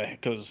 Oh, okay,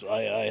 because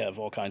I have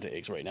all kinds of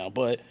aches right now.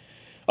 But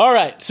all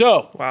right,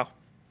 so Wow.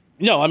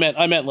 no, I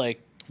meant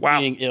like Wow.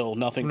 being ill.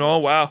 Nothing. No,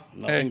 gross. wow.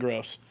 Nothing Hey.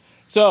 gross.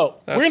 So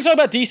we're gonna talk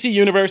about DC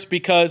Universe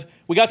because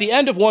we got the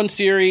end of one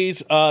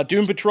series,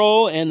 Doom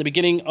Patrol, and the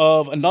beginning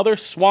of another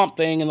Swamp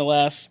Thing in the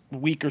last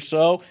week or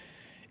so.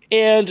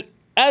 And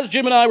as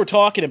Jim and I were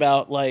talking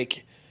about,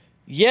 like.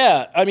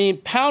 Yeah, I mean,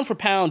 pound for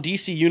pound,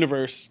 DC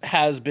Universe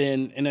has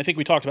been, and I think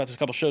we talked about this a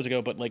couple shows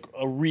ago, but like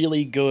a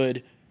really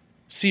good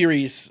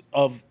series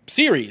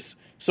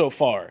so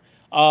far.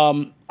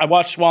 I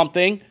watched Swamp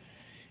Thing.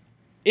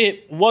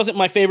 It wasn't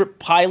my favorite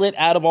pilot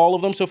out of all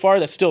of them so far.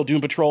 That's still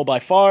Doom Patrol by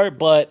far,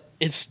 but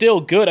it's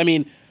still good. I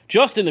mean,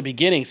 just in the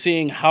beginning,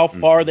 seeing how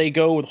far they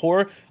go with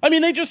horror. I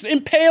mean, they just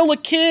impale a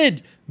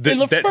kid in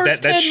the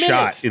first 10 shot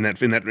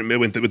minutes. in that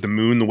with the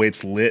moon, the way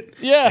it's lit,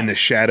 Yeah. and the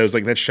shadows,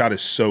 like that shot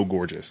is so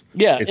gorgeous.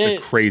 Yeah, it's a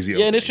crazy.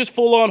 Yeah, and it's just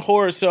full on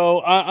horror.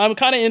 So I'm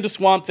kind of into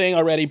Swamp Thing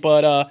already,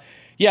 but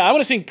yeah, I want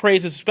to sing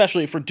praises,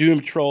 especially for Doom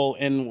Patrol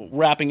and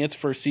wrapping its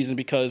first season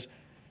because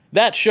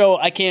that show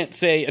I can't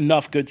say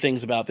enough good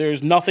things about.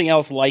 There's nothing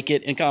else like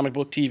it in comic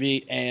book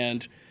TV,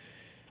 and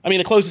I mean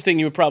the closest thing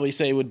you would probably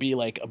say would be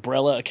like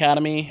Umbrella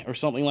Academy or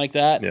something like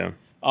that. Yeah.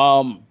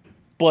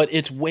 But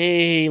it's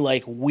way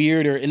like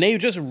weirder, and they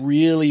just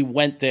really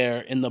went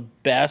there in the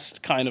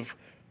best kind of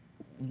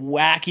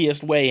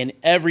wackiest way. And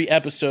every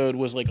episode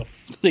was like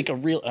a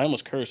real. I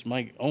almost cursed.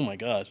 Oh my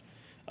gosh,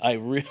 I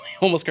really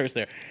almost cursed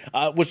there.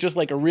 Was just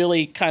like a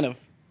really kind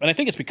of, and I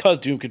think it's because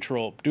Doom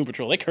Patrol,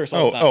 they curse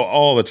all the time.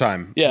 All the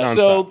time. Yeah, nonstop.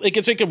 so like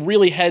it's like a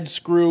really head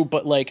screw,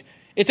 but like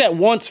it's at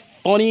once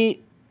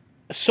funny,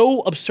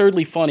 so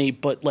absurdly funny,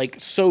 but like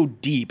so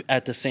deep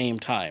at the same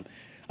time.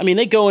 I mean,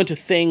 they go into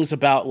things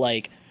about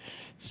like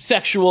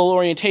sexual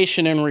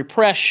orientation and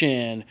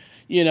repression,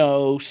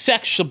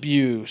 sex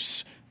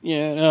abuse,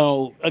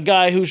 a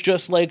guy who's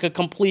just like a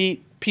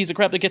complete piece of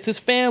crap that gets his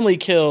family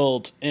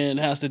killed and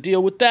has to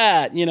deal with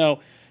that,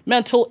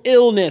 mental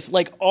illness,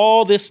 like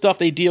all this stuff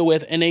they deal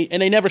with, and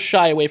they never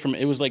shy away from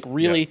it. It was like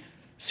really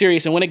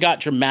serious, and when it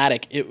got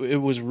dramatic, it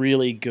was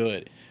really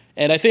good.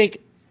 And I think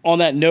on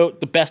that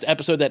note, the best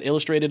episode that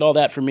illustrated all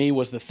that for me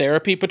was the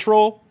Therapy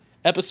Patrol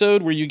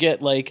episode where you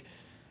get like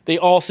they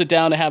all sit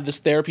down to have this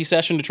therapy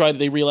session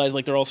they realize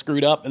like they're all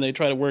screwed up and they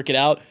try to work it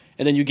out.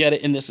 and then you get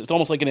it in this. It's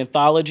almost like an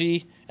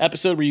anthology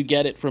episode where you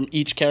get it from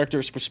each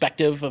character's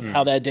perspective of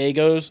how that day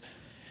goes.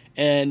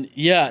 And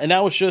and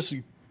that was just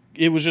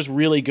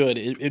really good.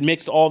 It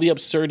mixed all the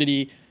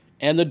absurdity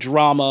and the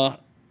drama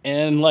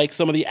and like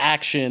some of the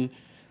action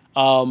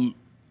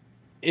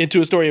into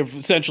a story of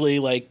essentially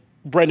like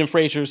Brendan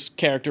Fraser's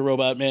character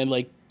Robot Man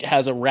like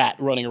has a rat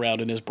running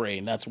around in his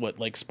brain. That's what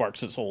like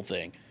sparks this whole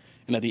thing.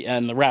 And at the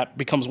end, the rat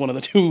becomes one of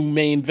the two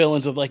main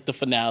villains of like the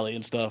finale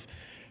and stuff.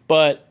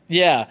 But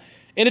yeah,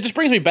 and it just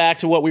brings me back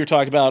to what we were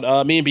talking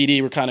about. Me and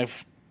BD were kind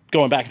of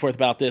going back and forth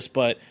about this,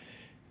 but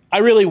I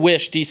really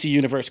wish DC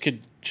Universe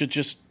should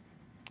just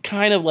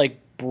kind of like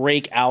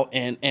break out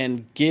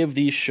and give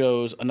these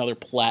shows another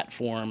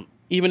platform,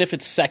 even if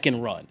it's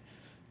second run.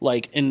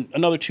 Like in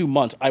another 2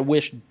 months, I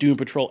wish Doom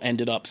Patrol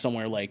ended up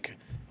somewhere like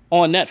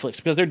on Netflix,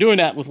 because they're doing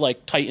that with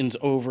like Titans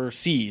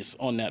Overseas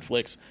on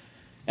Netflix.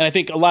 And I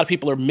think a lot of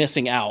people are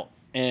missing out,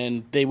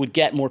 and they would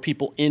get more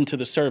people into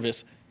the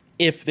service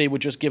if they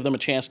would just give them a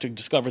chance to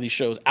discover these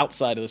shows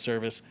outside of the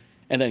service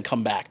and then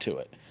come back to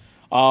it.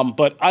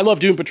 But I love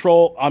Doom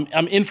Patrol.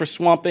 I'm in for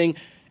Swamp Thing.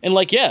 And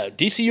like, yeah,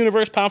 DC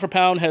Universe pound for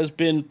pound has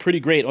been pretty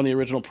great on the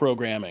original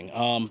programming.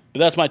 But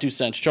that's my 2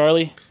 cents.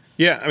 Charlie?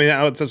 Yeah, I mean,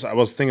 I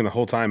was thinking the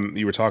whole time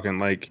you were talking,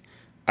 like,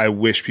 I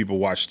wish people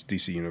watched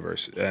DC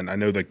Universe. And I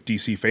know that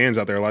DC fans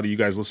out there, a lot of you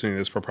guys listening to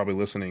this are probably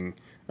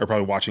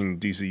watching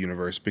DC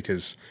Universe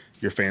because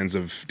you're fans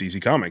of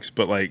DC Comics.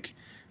 But like,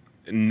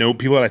 no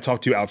people that I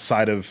talk to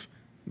outside of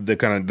the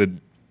kind of the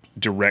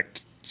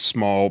direct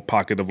small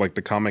pocket of like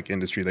the comic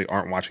industry, they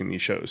aren't watching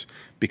these shows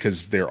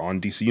because they're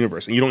on DC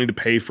Universe. And you don't need to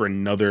pay for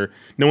no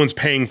one's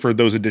paying for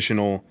those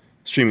additional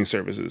streaming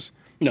services.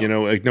 No. You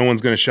know, like no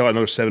one's going to shell out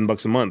another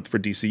 $7 a month for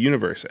DC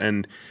Universe,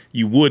 and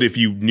you would if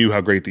you knew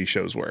how great these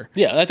shows were.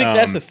 Yeah, I think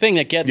that's the thing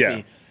that gets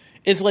me.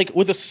 It's like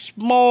with a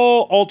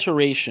small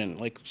alteration,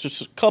 like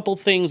just a couple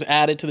things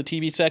added to the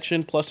TV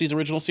section plus these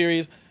original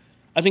series.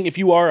 I think if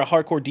you are a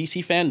hardcore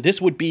DC fan,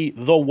 this would be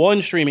the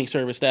one streaming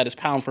service that is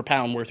pound for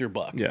pound worth your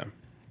buck. Yeah.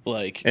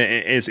 Like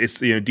it's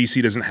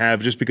DC doesn't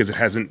have, just because it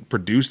hasn't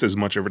produced as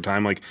much over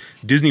time, like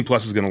Disney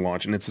Plus is going to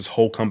launch, and it's this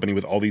whole company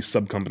with all these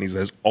sub companies that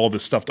has all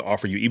this stuff to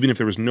offer you. Even if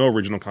there was no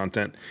original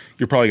content,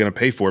 you're probably going to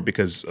pay for it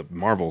because of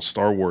Marvel,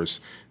 Star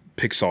Wars,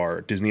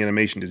 Pixar, Disney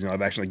Animation, Disney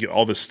Live Action, like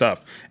all this stuff.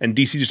 And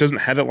DC just doesn't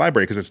have that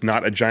library because it's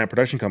not a giant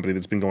production company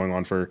that's been going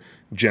on for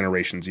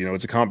generations. You know,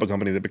 it's a comic book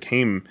company that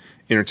became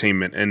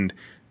entertainment, and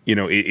you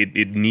know,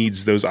 it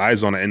needs those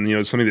eyes on it. And, you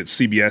know, something that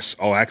CBS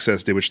All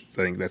Access did, which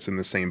I think that's in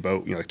the same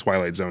boat, you know, like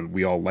Twilight Zone.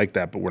 We all like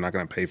that, but we're not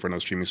going to pay for no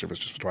streaming service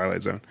just for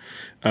Twilight Zone.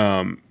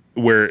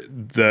 Where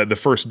the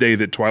first day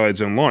that Twilight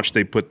Zone launched,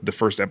 they put the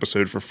first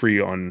episode for free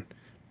on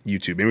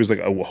YouTube. Maybe it was like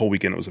a whole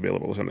weekend it was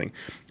available or something.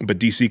 But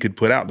DC could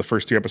put out the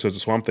first 3 episodes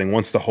of Swamp Thing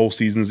once the whole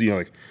season's, you know,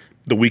 like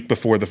the week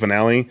before the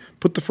finale,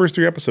 put the first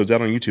 3 episodes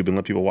out on YouTube and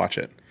let people watch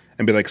it.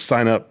 And be like,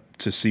 sign up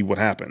to see what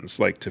happens,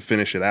 like to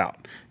finish it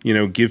out. You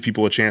know, give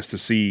people a chance to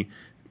see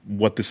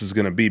what this is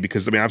going to be.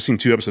 Because, I mean, I've seen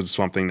 2 episodes of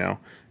Swamp Thing now,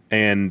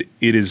 and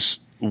it is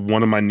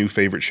one of my new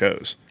favorite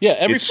shows. Yeah,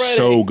 every it's Friday,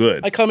 so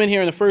good. I come in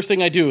here, and the first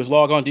thing I do is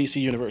log on DC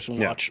Universe and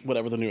watch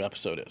whatever the new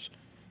episode is.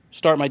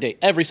 Start my day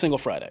every single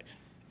Friday,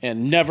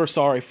 and never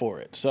sorry for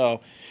it. So,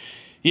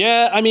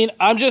 yeah, I mean,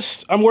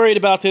 I'm worried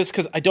about this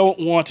because I don't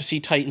want to see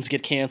Titans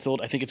get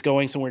canceled. I think it's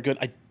going somewhere good.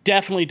 I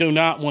definitely do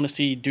not want to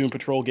see Doom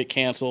Patrol get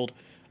canceled.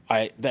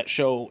 That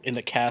show and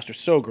the cast are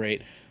so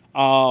great.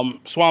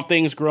 Swamp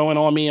Thing's growing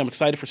on me. I'm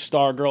excited for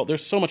Stargirl.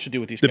 There's so much to do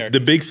with these characters.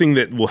 The big thing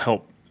that will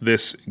help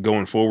this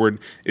going forward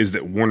is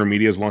that Warner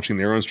Media is launching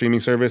their own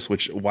streaming service,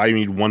 which why you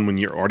need one when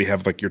you already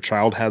have, like, your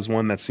child has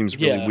one? That seems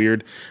really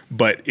weird.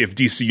 But if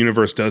DC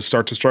Universe does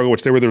start to struggle,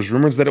 which there's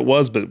rumors that it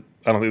was, but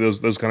I don't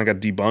think those kind of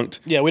got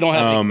debunked. Yeah, we don't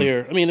have any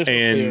clear. I mean, there's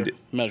no clear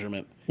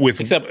measurement.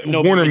 Except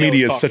Warner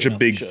Media is such a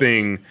big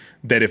thing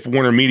that if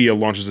Warner Media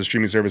launches a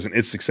streaming service and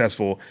it's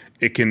successful,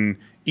 it can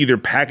either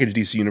package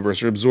DC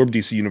Universe or absorb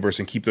DC Universe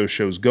and keep those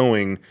shows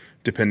going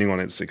depending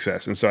on its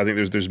success. And so I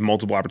think there's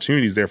multiple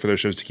opportunities there for those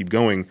shows to keep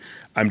going.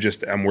 I'm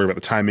worried about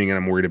the timing, and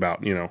I'm worried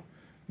about, you know,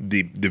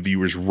 the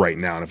viewers right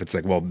now. And if it's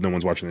like, well, no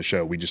one's watching the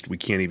show, we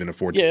can't even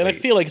afford to. Yeah, and wait. I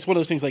feel like it's one of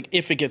those things, like,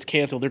 if it gets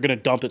canceled, they're going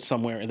to dump it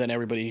somewhere, and then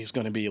everybody's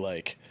going to be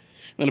like,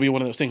 going to be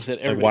one of those things that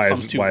everybody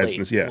comes too late.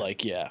 This,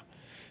 Like, yeah.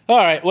 All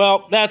right,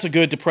 well, that's a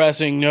good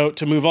depressing note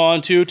to move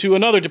on to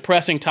another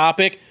depressing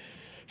topic.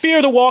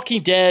 Fear the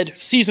Walking Dead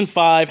Season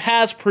 5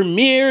 has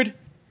premiered,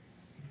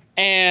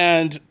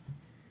 and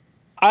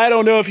I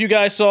don't know if you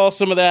guys saw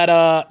some of that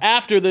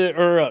After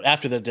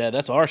the Dead.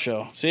 That's our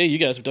show. See, you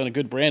guys have done a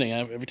good branding.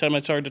 Every time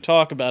I start to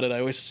talk about it, I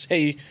always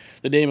say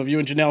the name of you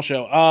and Janelle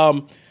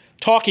show.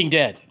 Talking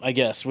Dead, I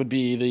guess, would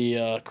be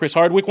the Chris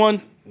Hardwick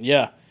one.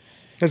 Yeah.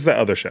 That's that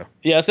other show.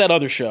 Yeah, it's that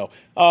other show.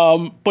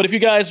 But if you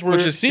guys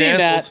were seeing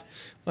that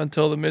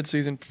until the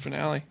mid-season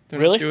finale, they're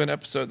really not doing an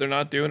episode. They're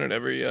not doing it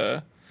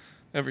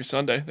every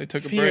Sunday. They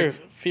took a break.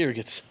 Fear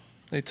gets.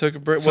 They took a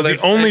break. So the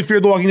only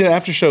Fear the Walking Dead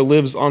after show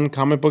lives on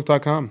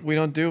comicbook.com. We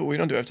don't do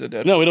After the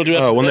Dead. No, we don't do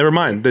After the Dead. Oh, well, never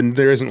mind. Then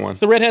there isn't one. It's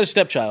the redheaded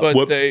stepchild. But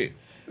Whoops.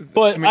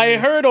 But I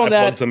heard on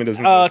that something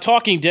doesn't exist.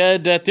 Talking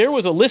Dead that there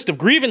was a list of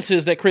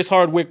grievances that Chris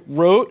Hardwick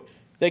wrote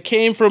that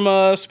came from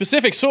a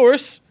specific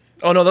source.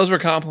 Oh, no, those were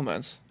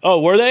compliments.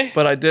 Oh, were they?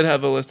 But I did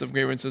have a list of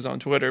grievances on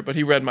Twitter, but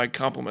he read my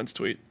compliments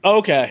tweet.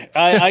 Okay.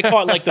 I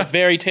caught like the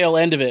very tail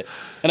end of it,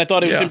 and I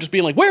thought it was him just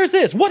being like, where is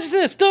this? What is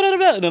this? Da, da, da,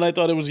 da. And then I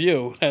thought it was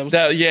you.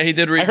 He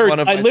did read one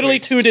of my I literally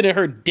tweets. tuned in and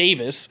heard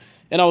Davis,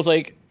 and I was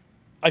like,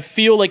 I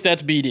feel like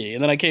that's BD.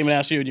 And then I came and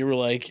asked you, and you were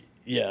like,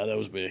 yeah, that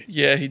was me.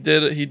 Yeah, he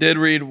did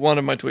read one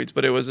of my tweets,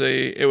 but it was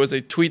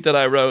a tweet that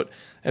I wrote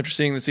after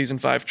seeing the season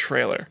 5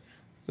 trailer.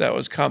 That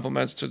was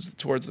compliments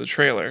towards the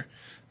trailer.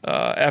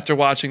 After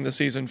watching the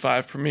season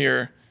 5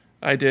 premiere,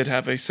 I did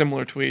have a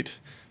similar tweet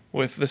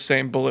with the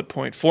same bullet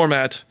point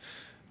format,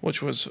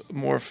 which was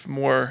more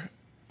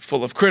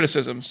full of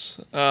criticisms.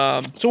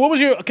 So what was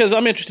your? Because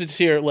I'm interested to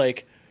hear.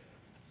 Like,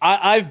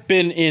 I've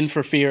been in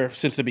for Fear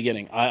since the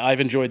beginning.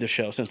 I've enjoyed the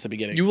show since the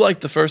beginning. You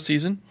liked the first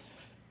season?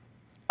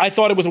 I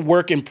thought it was a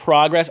work in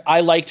progress. I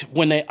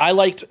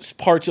liked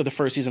parts of the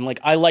first season. Like,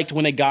 I liked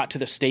when they got to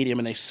the stadium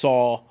and they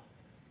saw,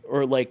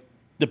 or like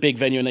the big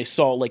venue, and they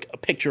saw like a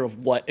picture of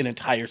what an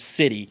entire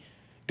city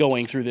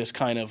going through this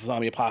kind of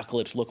zombie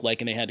apocalypse looked like,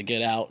 and they had to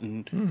get out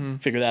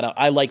and figure that out.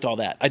 I liked all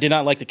that. I did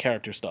not like the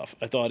character stuff.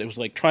 I thought it was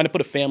like trying to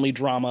put a family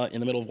drama in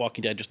the middle of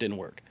Walking Dead just didn't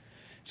work.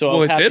 So I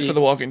was happy. It did for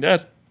The Walking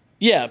Dead.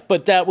 Yeah,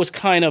 but that was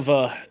kind of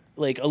a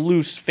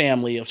loose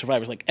family of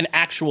survivors. Like an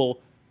actual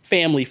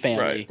family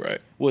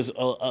right. was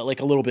like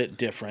a little bit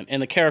different,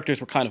 and the characters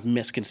were kind of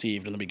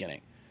misconceived in the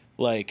beginning.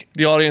 Like,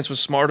 the audience was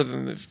smarter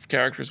than the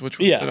characters, which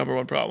was the number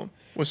one problem.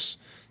 Was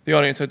the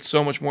audience had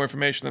so much more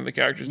information than the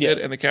characters did,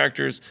 and the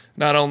characters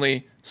not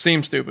only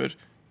seemed stupid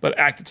but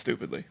acted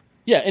stupidly.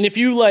 Yeah, and if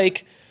you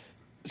like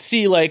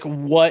see like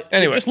what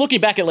just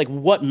looking back at like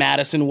what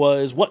Madison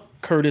was, what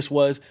Curtis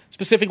was,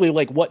 specifically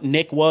like what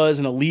Nick was,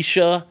 and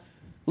Alicia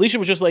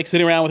was just like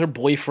sitting around with her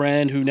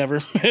boyfriend who never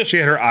She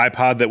had her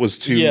iPod that was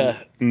too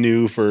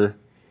new for.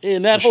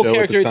 And that whole show at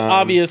character, the it's time.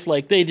 obvious.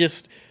 Like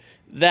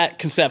that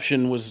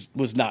conception was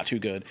not too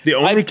good. The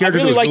only character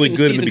that was liked really it in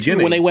good in the season 2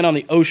 beginning. when they went on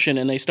the ocean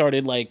and they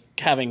started like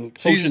having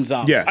ocean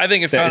zombies. Yeah. I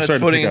think it That found its started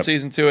to footing pick in up.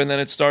 season 2, and then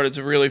it started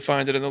to really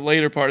find it in the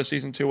later part of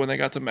season 2 when they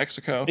got to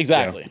Mexico.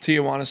 Exactly.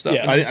 Tijuana stuff.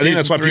 Yeah. And I then think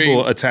that's why season 3,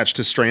 people attach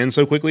to Strand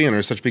so quickly and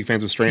are such big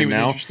fans of Strand He was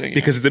now. interesting,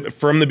 Because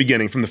from the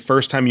beginning, from the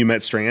first time you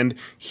met Strand,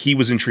 he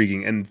was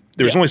intriguing. And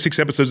there was only 6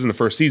 episodes in the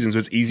first season, so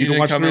it's easy he to didn't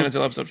watch come through. in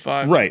until episode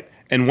 5. Right.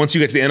 And once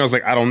you get to the end, I was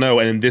like, I don't know.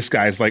 And then this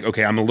guy's like,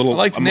 okay, I'm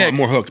Nick.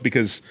 more hooked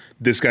because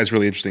this guy's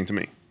really interesting to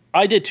me.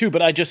 I did too,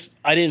 but I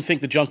didn't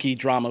think the junkie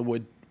drama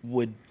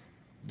would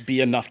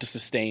be enough to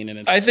sustain an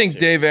entire I think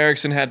series. Dave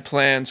Erickson had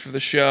plans for the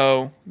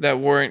show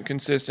that weren't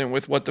consistent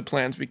with what the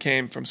plans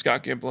became from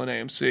Scott Gimple and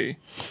AMC.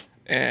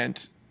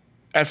 And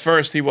at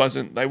first he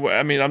wasn't.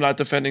 I mean, I'm not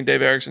defending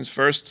Dave Erickson's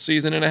first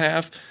season and a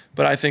half,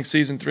 but I think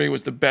season 3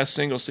 was the best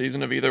single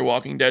season of either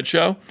Walking Dead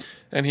show.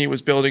 And he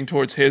was building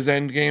towards his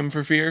end game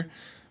for Fear,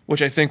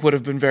 which I think would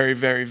have been very,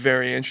 very,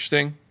 very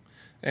interesting.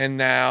 And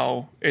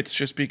now it's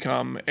just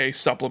become a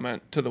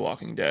supplement to The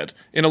Walking Dead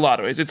in a lot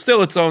of ways. It's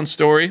still its own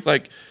story.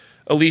 Like,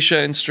 Alicia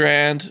and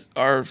Strand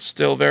are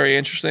still very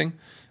interesting.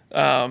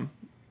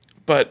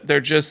 But they're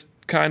just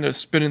kind of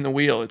spinning the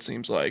wheel, it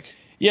seems like.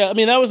 Yeah, I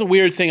mean, that was a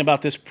weird thing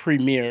about this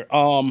premiere.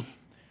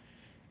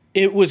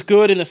 It was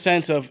good in the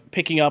sense of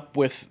picking up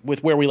with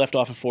where we left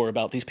off before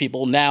about these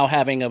people now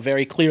having a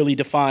very clearly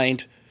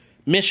defined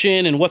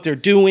mission and what they're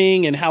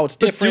doing and how it's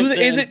different.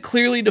 Is it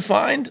clearly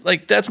defined?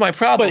 Like, that's my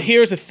problem. But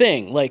here's the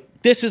thing. Like,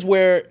 this is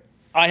where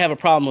I have a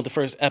problem with the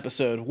first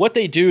episode. What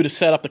they do to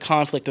set up the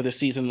conflict of this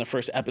season in the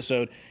first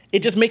episode,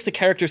 it just makes the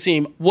character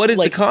seem What is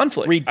like the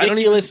conflict?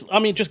 ridiculous. I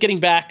mean, just getting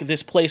back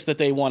this place that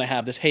they want to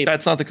have, this haven.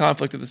 That's not the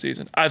conflict of the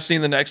season. I've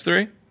seen the next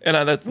 3,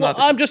 and that's not.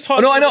 I'm just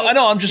talking. Oh, no, I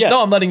know. I'm just Yeah.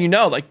 I'm letting you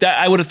know. Like that,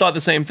 I would have thought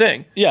the same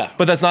thing. Yeah.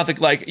 but that's not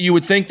you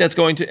would think that's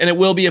going to, and it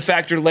will be a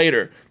factor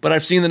later. But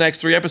I've seen the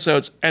next 3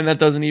 episodes, and that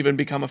doesn't even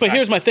become a factor. But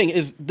here's my thing: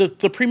 is the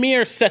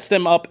premiere sets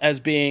them up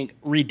as being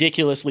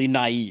ridiculously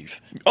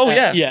naive. Oh,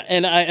 yeah. yeah,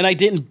 and I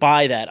didn't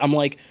buy that. I'm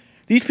like,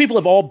 these people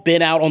have all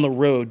been out on the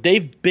road.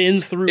 They've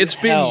been through. It's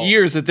hell. been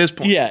years at this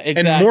point. Yeah,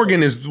 exactly. And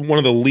Morgan is one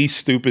of the least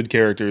stupid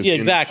characters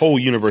in the whole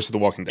universe of The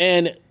Walking Dead.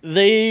 And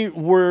they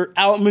were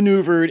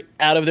outmaneuvered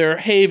out of their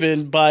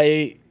haven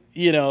by,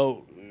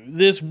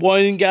 this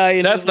one guy.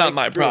 And That's not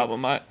my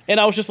problem. And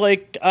I was just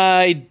like,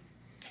 I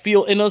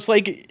feel, and it's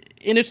like,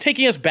 and it's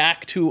taking us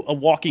back to a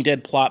Walking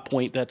Dead plot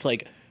point that's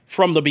like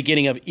from the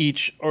beginning of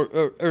each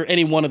or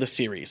any one of the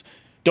series.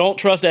 Don't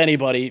trust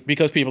anybody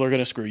because people are going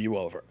to screw you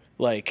over.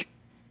 Like,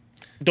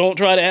 don't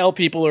try to help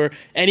people or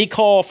any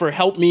call for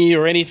help me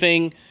or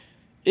anything.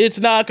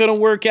 It's not going to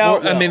work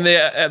out. I mean,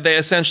 they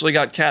essentially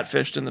got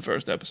catfished in the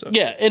first episode.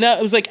 Yeah, and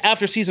it was like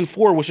after season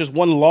 4, which is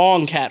one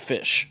long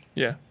catfish.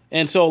 Yeah.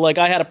 And so, like,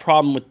 I had a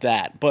problem with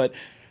that. But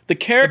the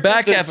characters The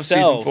back half of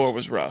themselves, season 4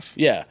 was rough.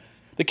 Yeah.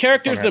 The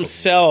characters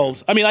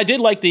themselves, I mean, I did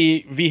like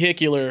the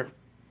vehicular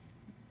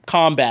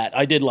combat.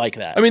 I did like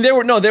that. I mean, there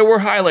were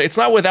highlights. It's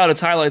not without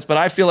its highlights, but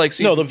I feel like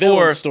season the 4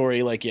 villain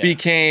story, like, yeah.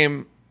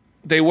 became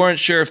they weren't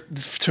sure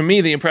if, to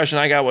me, the impression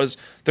I got was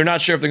they're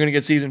not sure if they're going to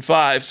get season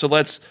 5. So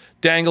let's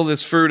dangle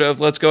this fruit of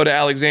let's go to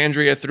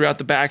Alexandria throughout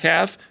the back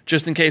half,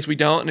 just in case we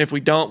don't. And if we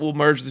don't, we'll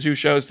merge the two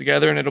shows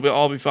together and it'll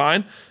all be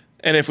fine.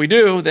 And if we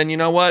do, then you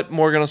know what?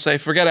 Morgan will say,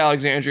 forget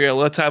Alexandria.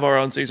 Let's have our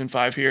own season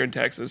 5 here in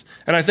Texas.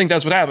 And I think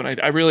that's what happened.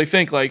 I really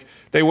think like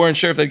they weren't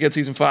sure if they'd get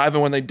season 5.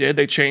 And when they did,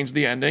 they changed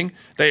the ending.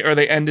 They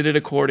ended it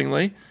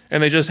accordingly.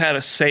 And they just had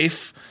a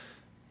safe,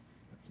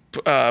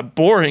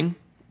 boring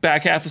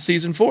back half of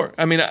season 4.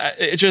 I mean,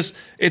 it's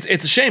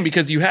a shame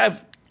because you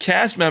have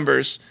cast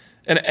members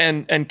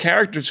and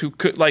characters who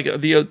could, like,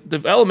 the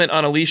development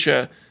on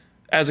Alicia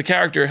as a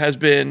character has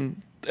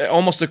been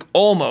almost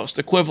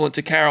equivalent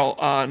to Carol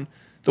on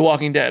The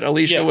Walking Dead.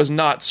 Alicia was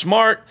not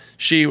smart.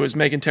 She was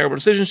making terrible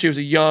decisions. She was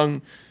a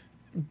young,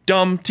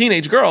 dumb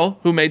teenage girl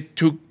who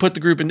put the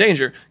group in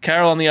danger.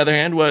 Carol, on the other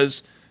hand,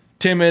 was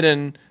timid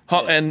and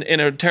in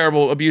a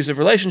terrible abusive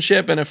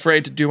relationship and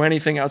afraid to do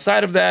anything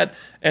outside of that.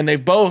 And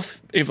they've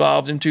both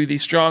evolved into the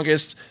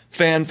strongest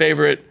fan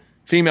favorite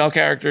female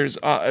characters.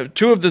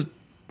 Two of the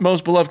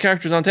most beloved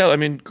characters on television.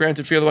 I mean,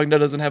 granted, Fear the Walking Dead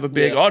doesn't have a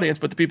big audience,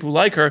 but the people who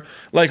like her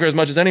as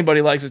much as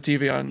anybody likes a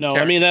TV on. No,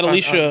 I mean that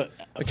Alicia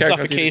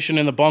suffocation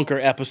in the bunker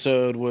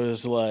episode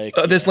was like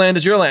This Land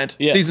Is Your Land,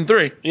 season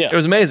 3. Yeah, it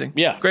was amazing.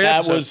 Yeah, great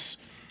episode.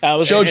 That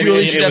was showed you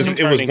Alicia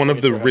it was one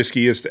of the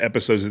riskiest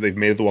episodes that they've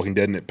made of The Walking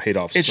Dead, and it paid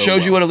off. It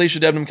showed you what Alicia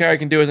Debnam Carey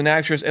can do as an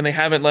actress, and they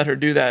haven't let her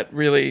do that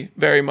really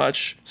very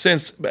much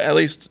since, at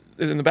least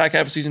in the back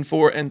half of season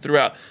 4 and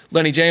throughout.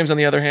 Lenny James, on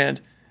the other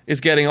hand, is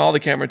getting all the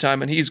camera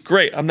time, and he's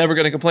great. I'm never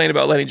going to complain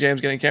about Lenny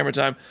James getting camera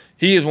time.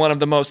 He is one of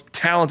the most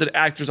talented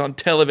actors on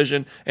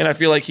television, and I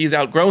feel like he's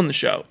outgrown the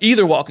show.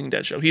 Either Walking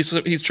Dead show.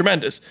 He's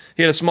tremendous.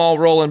 He had a small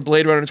role in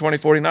Blade Runner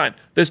 2049.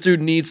 This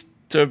dude needs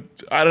to,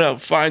 I don't know,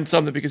 find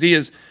something because he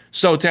is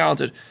so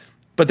talented.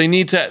 But they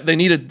need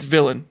a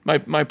villain.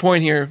 My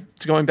point here,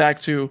 to going back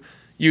to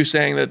you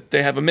saying that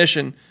they have a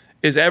mission,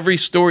 is every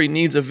story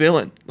needs a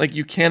villain. Like,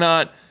 you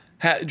cannot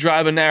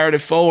drive a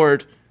narrative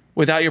forward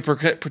without your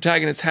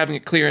protagonist having a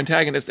clear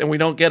antagonist, and we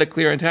don't get a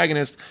clear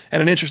antagonist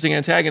and an interesting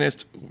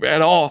antagonist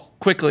at all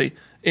quickly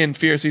in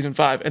Fear Season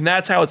 5. And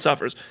that's how it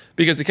suffers,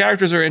 because the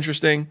characters are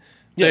interesting.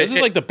 Yeah, this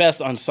is like the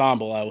best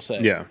ensemble, I will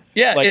say. Yeah.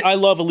 Like, I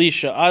love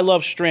Alicia. I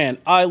love Strand.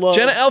 I love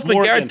Jenna Elfman,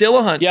 Morgan. Garrett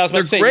Dillahunt. Yeah, I was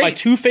about to say, great. my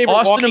two favorite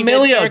Austin Walking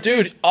Amelio, Dead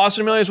characters. dude.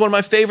 Austin Amelio is one of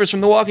my favorites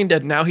from The Walking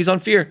Dead. Now he's on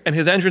Fear, and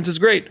his entrance is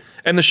great.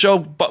 And the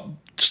show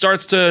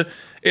starts to,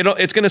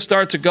 it's going to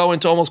start to go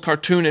into almost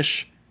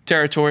cartoonish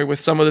territory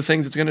with some of the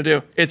things it's going to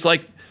do. It's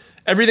like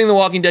everything The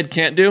Walking Dead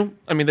can't do.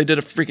 I mean, they did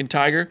a freaking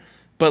tiger,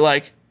 but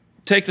like,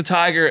 take the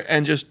tiger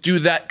and just do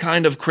that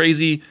kind of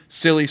crazy,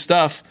 silly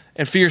stuff,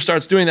 and Fear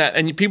starts doing that,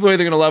 and people are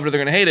either going to love it or they're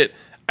going to hate it.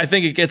 I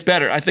think it gets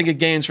better. I think it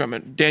gains from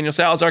it. Daniel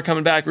Salazar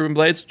coming back, Ruben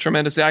Blades,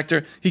 tremendous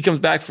actor. He comes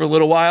back for a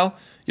little while.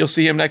 You'll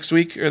see him next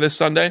week or this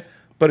Sunday,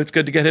 but it's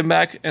good to get him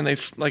back, and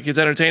it's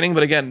entertaining,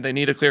 but again, they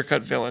need a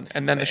clear-cut villain,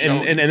 and then the show.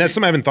 And that's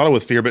something I haven't thought of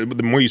with Fear, but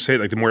the more you say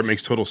it, like, the more it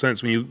makes total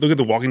sense. When you look at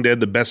The Walking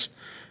Dead, the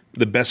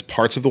best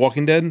parts of The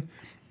Walking Dead,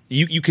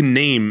 you can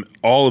name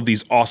all of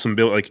these awesome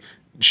villains. Like,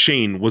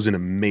 Shane was an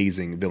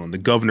amazing villain. The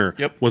governor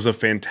was a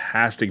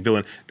fantastic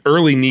villain.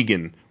 Early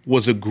Negan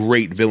was a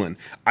great villain.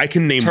 I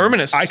can name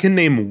Terminus. I can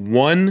name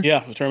one. Yeah,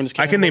 the Terminus.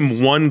 I can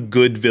name one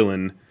good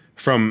villain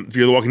from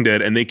Fear the Walking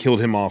Dead, and they killed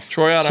him off.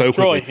 Troy Otto. So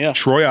quickly. Troy, yeah.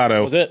 Troy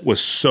Otto was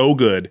so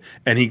good,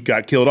 and he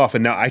got killed off.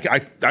 And now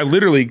I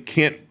literally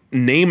can't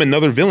name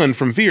another villain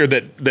from Fear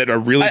that are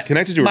really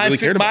connected to or really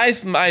cared about.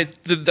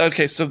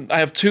 Okay, so I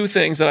have two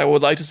things that I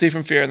would like to see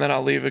from Fear, and then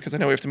I'll leave it because I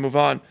know we have to move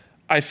on.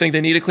 I think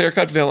they need a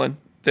clear-cut villain.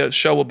 The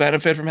show will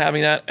benefit from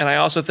having that, and I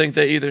also think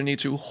they either need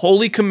to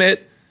wholly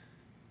commit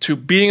to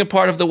being a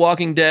part of The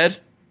Walking Dead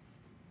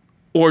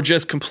or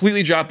just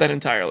completely drop that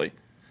entirely.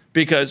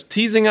 Because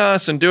teasing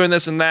us and doing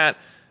this and that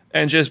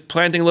and just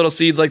planting little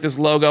seeds like this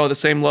logo, the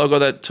same logo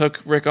that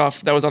took Rick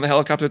off, that was on the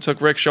helicopter that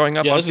took Rick showing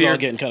up on this Fear. is all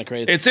getting kind of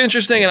crazy. It's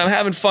interesting, and I'm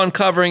having fun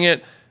covering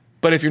it,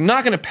 but if you're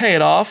not going to pay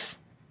it off,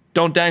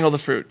 don't dangle the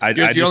fruit.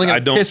 You're only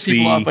going to piss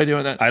people off by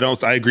doing that.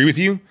 I agree with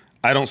you.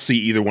 I don't see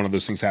either one of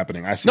those things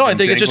happening. I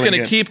think it's just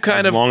going to keep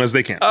kind of as long as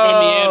they can.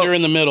 Meander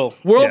in the middle.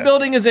 World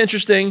building is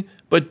interesting,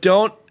 but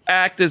don't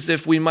act as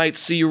if we might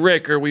see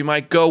Rick or we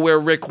might go where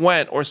Rick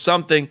went or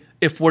something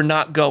if we're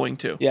not going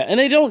to. Yeah, and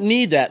they don't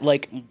need that.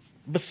 Like,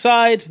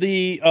 besides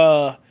the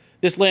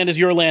This Land Is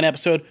Your Land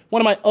episode,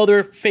 one of my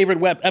other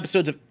favorite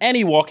episodes of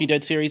any Walking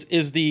Dead series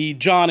is the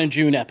John and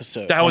June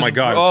episode. Oh my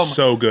God, it's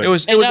so good. It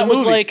was that a was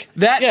movie. like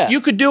that. Yeah.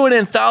 You could do an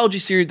anthology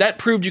series. That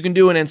proved you can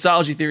do an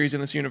anthology series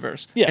in this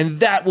universe. Yeah. And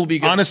that will be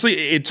good. Honestly,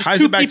 it ties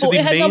two it back people- to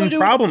it the had nothing to main do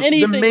with problem. The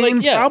anything. main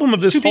Like, yeah, problem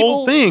of it's this two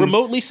whole people thing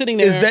remotely sitting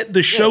there. is that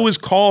the show is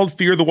called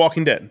Fear the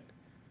Walking Dead.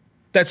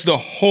 That's the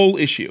whole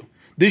issue.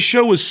 This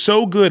show is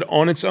so good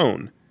on its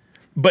own,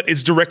 but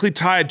it's directly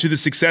tied to the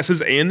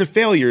successes and the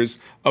failures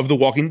of The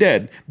Walking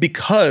Dead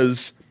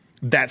because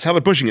that's how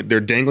they're pushing it. They're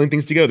dangling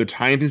things together. They're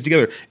tying things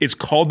together. It's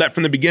called that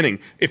from the beginning.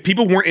 If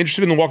people weren't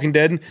interested in The Walking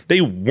Dead,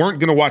 they weren't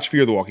going to watch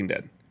Fear the Walking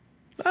Dead.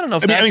 I don't know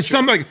if I that's mean, true.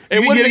 some like It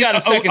wouldn't have got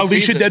a second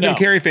Alicia season. Dedman No.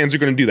 Carey fans are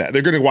going to do that.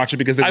 They're going to watch it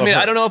because they love her.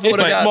 I don't know if it It's would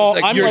a have got small. a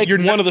second I'm season. like you're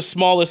one not- of the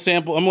smallest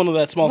sample. I'm one of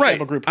that small Right.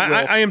 sample group who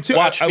I am too.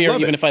 watch I Fear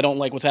love even it. if I don't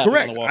like what's happening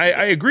Correct. on the Walking I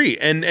Dead. agree.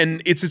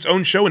 And it's its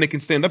own show and it can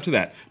stand up to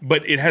that.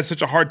 But it has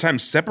such a hard time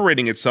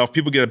separating itself.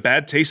 People get a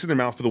bad taste in their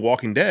mouth for The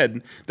Walking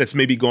Dead that's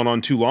maybe gone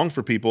on too long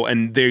for people,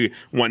 and they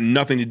want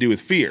nothing to do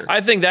with Fear.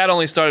 I think that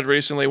only started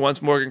recently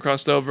once Morgan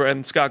crossed over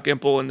and Scott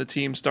Gimple and the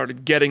team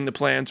started getting the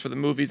plans for the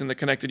movies in the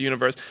connected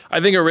universe. I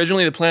think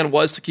originally the plan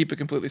was to keep it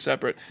completely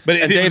separate. But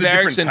if and it was Dave a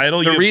different Erickson, title,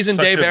 you the have reason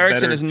such Dave a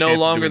Erickson better is no chance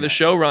of longer doing the that.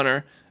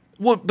 showrunner.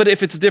 Well, but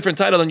if it's a different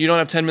title, then you don't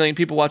have 10 million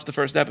people watch the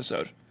first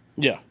episode.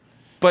 Yeah,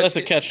 But that's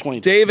the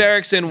catch-22. Dave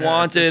Erickson that's true.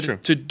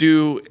 wanted to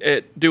do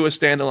a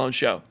standalone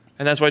show,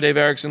 and that's why Dave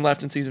Erickson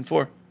left in season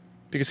 4,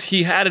 because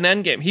he had an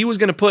end game. He was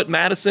going to put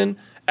Madison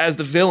as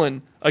the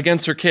villain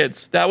against her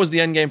kids. That was the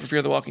end game for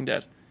Fear the Walking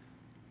Dead.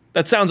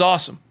 That sounds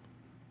awesome,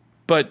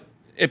 but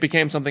it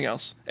became something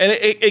else. And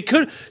it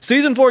could.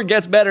 Season 4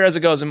 gets better as it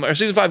goes, or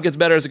season 5 gets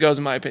better as it goes,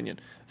 in my opinion.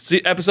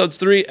 Episode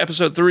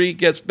 3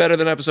 gets better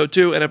than episode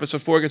 2, and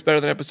episode 4 gets better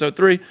than episode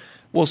 3.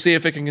 We'll see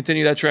if it can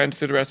continue that trend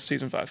through the rest of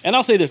season 5. And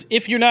I'll say this: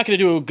 if you're not going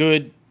to do a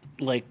good,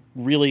 like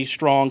really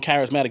strong,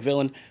 charismatic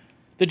villain,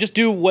 then just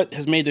do what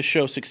has made the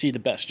show succeed the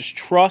best. Just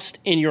trust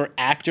in your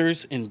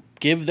actors and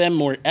give them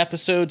more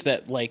episodes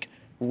that like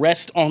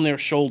rest on their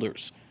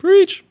shoulders.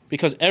 Preach.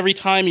 Because every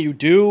time you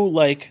do,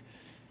 like,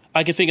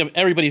 I can think of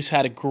everybody who's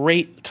had a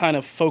great kind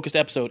of focused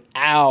episode.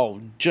 Al,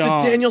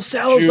 John, The Daniel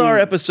Salazar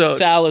Jude, episode.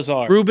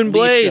 Salazar, Ruben Alicia.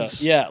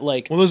 Blades. Yeah,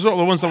 like Well, those are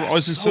the ones that are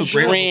always so great on The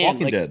Strand,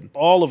 Walking like, Dead.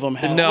 all of them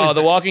have. No,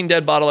 the Walking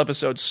Dead bottle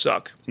episodes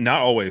suck.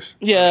 Not always.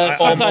 Yeah,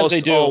 sometimes Almost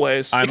they do.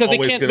 always. I'm Because they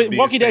always can't. gonna But be a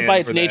Walking Dead by fan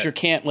its for nature that.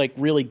 can't like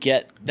really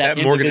get that,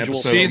 That Morgan individual.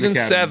 episode in the Season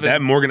cabin- 7.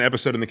 That Morgan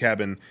episode in the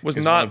cabin Was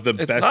is not- one of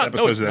the it's best not- no,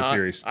 episodes it's of that not.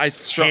 series. I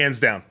Hands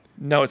down.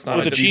 No, it's not.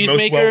 With the the most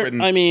cheesemaker.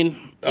 well-written- I mean,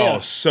 yeah. Oh,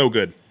 so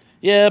good.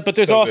 Yeah, but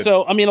there's So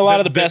also, good. I mean, a lot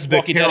of the best the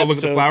Walking Dead Carol Look at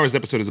episodes. the Flowers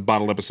episode is a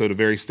bottle episode, a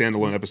very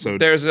standalone episode.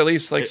 There's at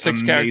least like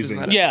 6 characters in Amazing.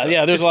 that Yeah, episode.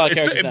 yeah. There's a lot of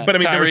It's- characters. in that. but I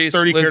mean, there was Tyrese,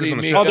 30 characters Lizzie, on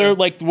the Mika. show. other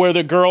like where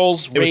the girls was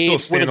still a raid, where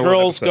the standalone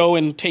girls episode. go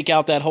and take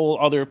out that whole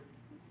other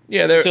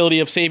Yeah, there, facility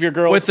of Savior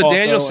Girls. with the also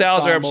Daniel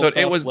Salazar ensemble episode,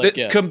 it stuff, was like,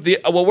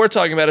 yeah. what we're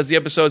talking about is the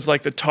episodes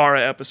like the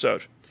Tara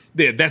episode.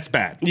 Yeah, that's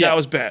bad. That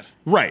was bad.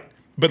 Right.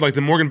 But like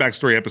the Morgan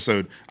backstory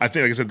episode, I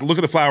think, like I said, Look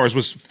at the Flowers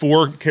was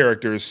 4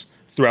 characters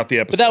throughout the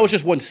episode. But that was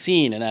just one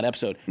scene in that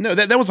episode. no,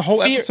 that was a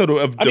whole Fear- episode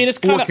of. I mean, it's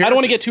kind of. I don't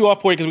want to to get too off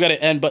point because we got to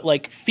end. But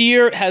like,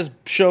 Fear has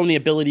shown the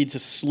ability to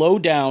slow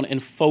down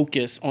and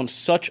focus on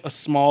such a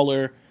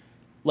smaller,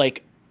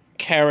 like,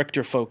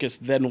 character focus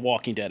than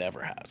Walking Dead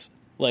ever has.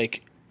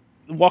 Like,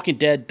 Walking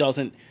Dead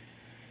doesn't.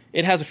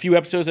 It has a few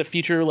episodes that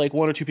feature like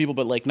 1 or 2 people,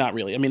 but like not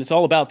really. I mean, it's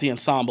all about the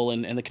ensemble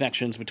and the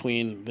connections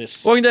between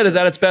this. Walking Dead is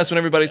at its best when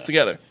everybody's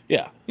together.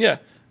 Yeah. Yeah,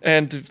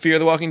 and Fear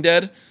the Walking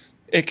Dead,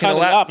 it can Kinda the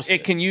allow, opposite.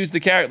 it can use the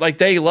character, like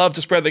they love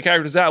to spread the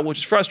characters out, which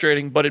is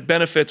frustrating, but it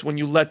benefits when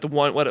you let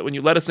when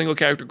you let a single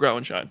character grow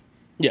and shine.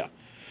 Yeah.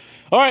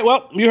 All right,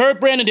 well, you heard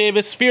Brandon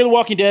Davis. Fear the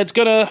Walking Dead's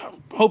going to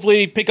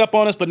hopefully pick up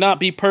on us, but not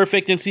be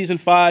perfect in Season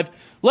 5.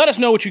 Let us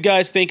know what you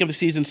guys think of the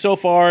season so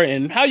far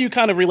and how you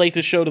kind of relate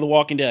this show to The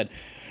Walking Dead.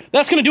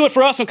 That's going to do it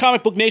for us on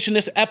Comic Book Nation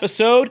this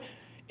episode.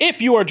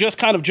 If you are just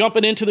kind of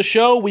jumping into the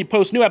show, we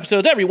post new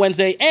episodes every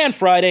Wednesday and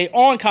Friday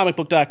on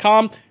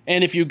comicbook.com.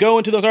 And if you go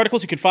into those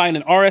articles, you can find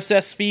an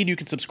RSS feed you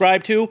can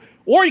subscribe to,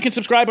 or you can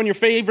subscribe on your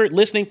favorite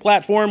listening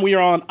platform. We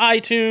are on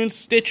iTunes,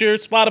 Stitcher,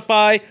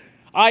 Spotify,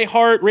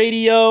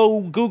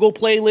 iHeartRadio, Google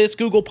Playlists,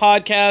 Google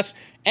Podcasts,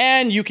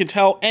 and you can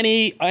tell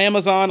any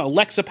Amazon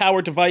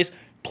Alexa-powered device,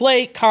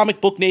 play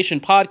Comic Book Nation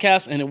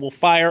podcast, and it will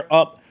fire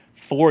up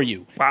for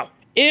you. Wow.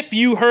 If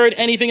you heard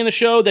anything in the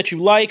show that you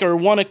like or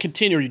want to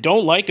continue, or you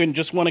don't like and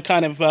just want to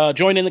kind of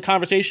join in the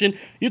conversation,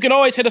 you can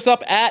always hit us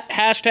up at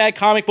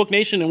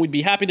 #ComicBookNation, and we'd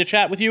be happy to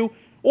chat with you.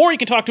 Or you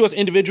can talk to us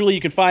individually. You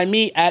can find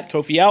me at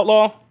Kofi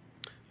Outlaw.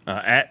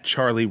 at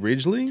Charlie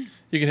Ridgely.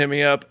 You can hit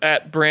me up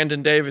at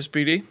Brandon Davis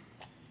BD.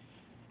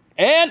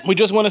 And we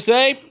just want to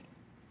say,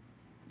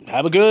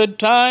 have a good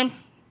time.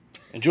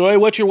 Enjoy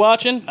what you're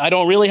watching. I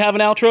don't really have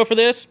an outro for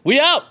this. We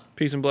out.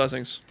 Peace and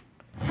blessings.